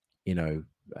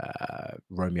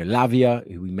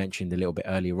Lavia, who we mentioned a little bit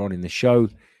earlier on in the show.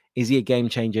 Is he a game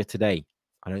changer today?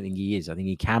 I don't think he is. I think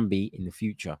he can be in the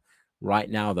future. Right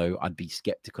now, though, I'd be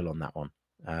skeptical on that one.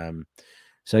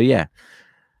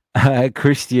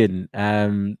 Christian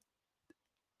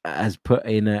has put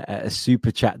in a super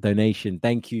chat donation.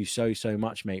 Thank you so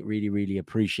much, mate. Really, really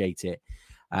appreciate it.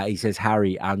 He says,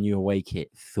 Harry, our new away kit,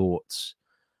 thoughts?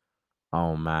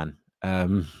 Oh, man.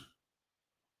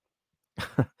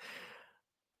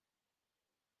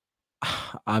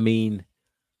 I mean,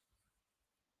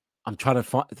 I'm trying to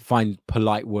find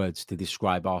polite words to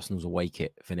describe Arsenal's away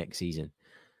kit for next season.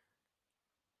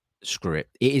 Screw it.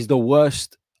 It is the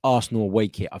worst Arsenal away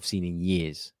kit I've seen in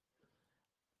years.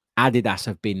 Adidas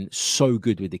have been so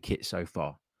good with the kit so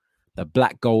far. The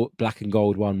black and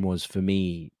gold one was, for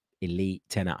me, elite,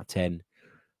 10 out of 10.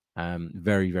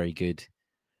 Very, very good.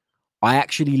 I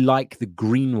actually like the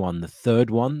green one, the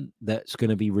third one that's going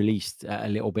to be released a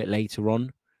little bit later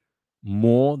on,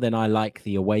 more than I like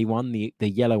the away one. The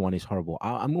yellow one is horrible.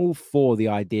 I'm all for the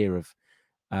idea of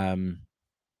the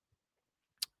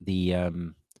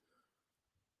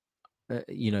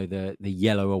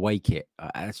yellow away kit.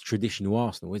 That's traditional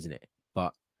Arsenal, isn't it?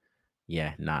 But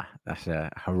yeah, that's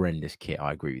a horrendous kit.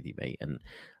 I agree with you, mate. And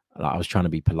I was trying to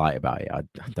be polite about it. I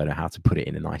don't know how to put it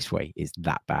in a nice way. It's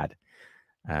that bad.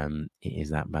 It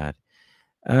is that bad.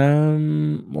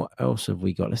 What else have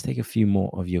we got? Let's take a few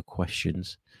more of your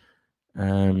questions.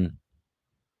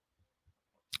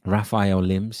 Raphael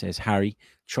Lim says, Harry,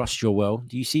 trust your well.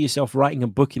 Do you see yourself writing a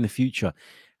book in the future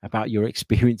about your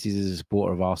experiences as a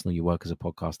supporter of Arsenal? You work as a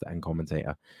podcaster and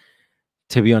commentator.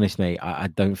 To be honest, mate, I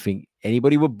don't think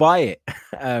anybody would buy it.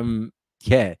 No,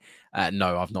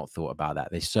 I've not thought about that.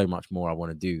 There's so much more I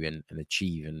want to do and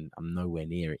achieve, and I'm nowhere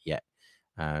near it yet.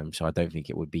 So I don't think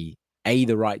it would be A,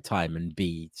 the right time, and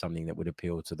B, something that would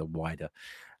appeal to the wider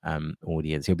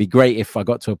audience. It would be great if I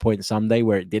got to a point someday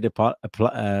where it did appeal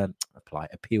to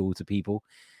people,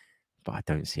 but I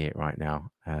don't see it right now.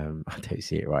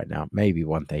 Maybe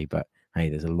one day, but hey,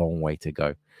 there's a long way to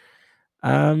go.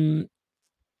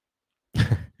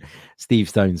 Steve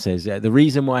Stone says, the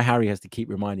reason why Harry has to keep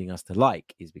reminding us to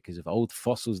like is because of old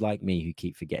fossils like me who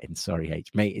keep forgetting. Sorry,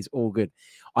 H. Mate, it's all good.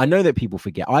 I know that people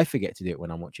forget. I forget to do it when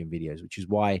I'm watching videos, which is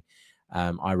why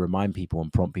I remind people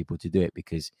and prompt people to do it,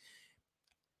 because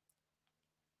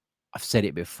I've said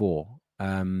it before.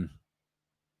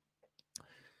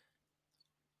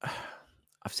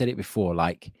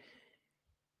 Like,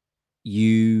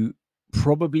 you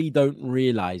probably don't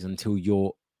realize until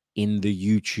you're in the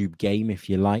YouTube game, if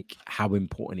you like, how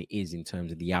important it is in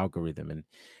terms of the algorithm and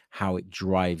how it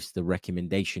drives the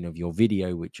recommendation of your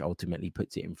video, which ultimately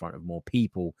puts it in front of more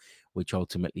people, which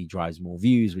ultimately drives more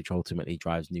views, which ultimately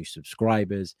drives new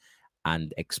subscribers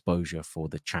and exposure for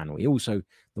the channel. Also,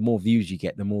 the more views you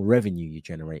get, the more revenue you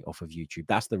generate off of YouTube.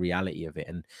 That's the reality of it.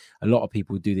 And a lot of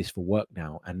people do this for work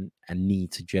now and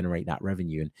need to generate that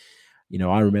revenue. And,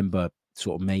 I remember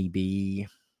sort of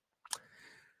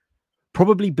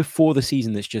probably before the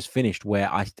season that's just finished, where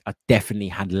I definitely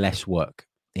had less work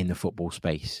in the football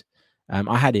space.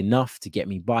 I had enough to get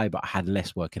me by, but I had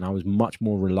less work, and I was much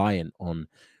more reliant on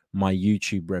my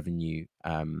YouTube revenue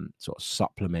sort of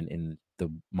supplementing the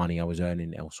money I was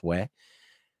earning elsewhere.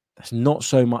 That's not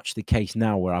so much the case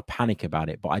now, where I panic about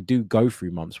it, but I do go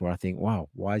through months where I think, wow,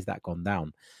 why has that gone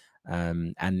down?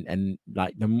 And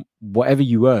like whatever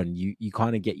you earn, you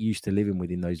kind of get used to living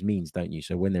within those means, don't you?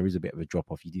 So when there is a bit of a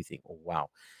drop off, you do think, oh wow.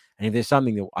 And if there's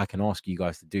something that I can ask you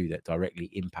guys to do that directly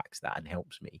impacts that and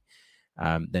helps me,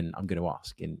 then I'm going to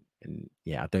ask. And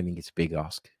yeah, I don't think it's a big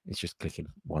ask. It's just clicking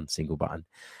one single button.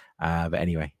 But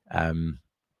anyway,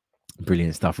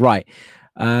 brilliant stuff. Right.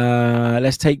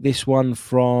 Let's take this one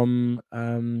from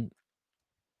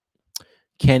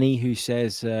Kenny, who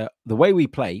says, the way we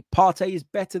play, Partey is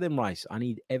better than Rice. I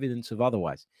need evidence of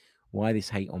otherwise. Why this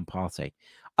hate on Partey?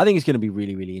 I think it's going to be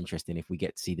really, really interesting if we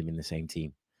get to see them in the same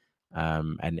team.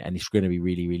 And it's going to be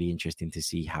really, really interesting to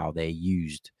see how they're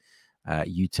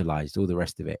utilized, all the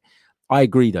rest of it. I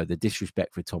agree, though, the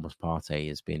disrespect for Thomas Partey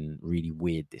has been really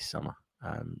weird this summer.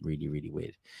 Really, really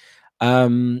weird.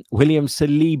 William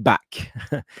Saliba.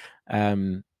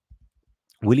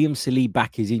 William Saliba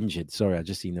is injured. Sorry, I've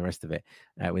just seen the rest of it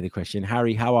with a question.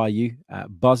 Harry, how are you?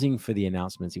 Buzzing for the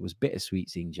announcements. It was bittersweet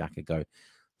seeing Xhaka go.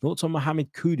 Thoughts on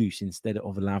Mohamed Kudus instead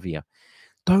of Lavia?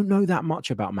 Don't know that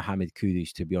much about Mohamed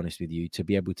Kudus, to be honest with you, to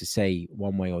be able to say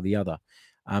one way or the other.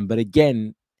 But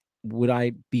again, would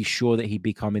I be sure that he'd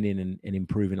be coming in and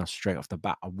improving us straight off the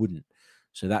bat? I wouldn't.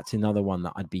 So that's another one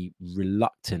that I'd be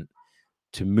reluctant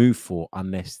to move for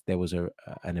unless there was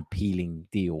an appealing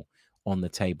deal on the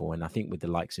table. And I think with the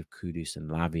likes of Kudus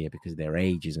and Lavia, because of their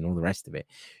ages and all the rest of it,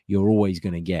 you're always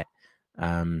going to get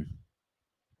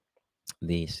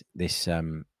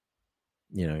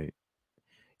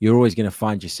you're always going to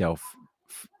find yourself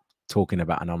talking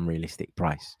about an unrealistic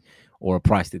price or a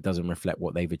price that doesn't reflect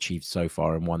what they've achieved so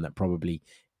far, and one that probably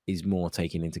is more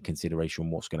taking into consideration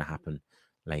what's going to happen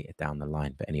later down the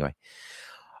line. But anyway,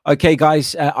 okay,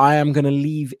 guys, I am going to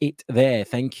leave it there.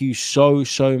 Thank you so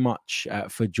much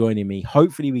for joining me.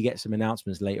 Hopefully we get some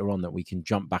announcements later on that we can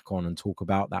jump back on and talk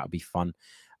about. That would be fun.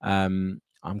 I'm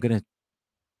going to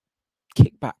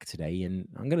kick back today and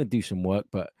I'm going to do some work,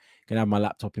 but going to have my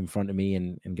laptop in front of me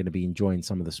and going to be enjoying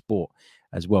some of the sport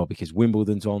as well, because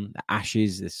Wimbledon's on, the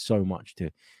Ashes, there's so much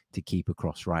to keep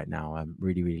across right now. I'm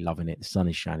really, really loving it. The sun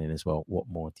is shining as well. What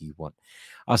more do you want?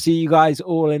 I'll see you guys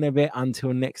all in a bit.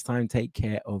 Until next time, take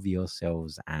care of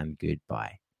yourselves and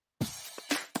goodbye.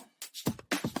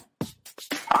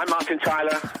 I'm Martin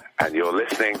Tyler, and you're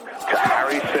listening to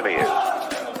Harry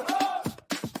Symeou.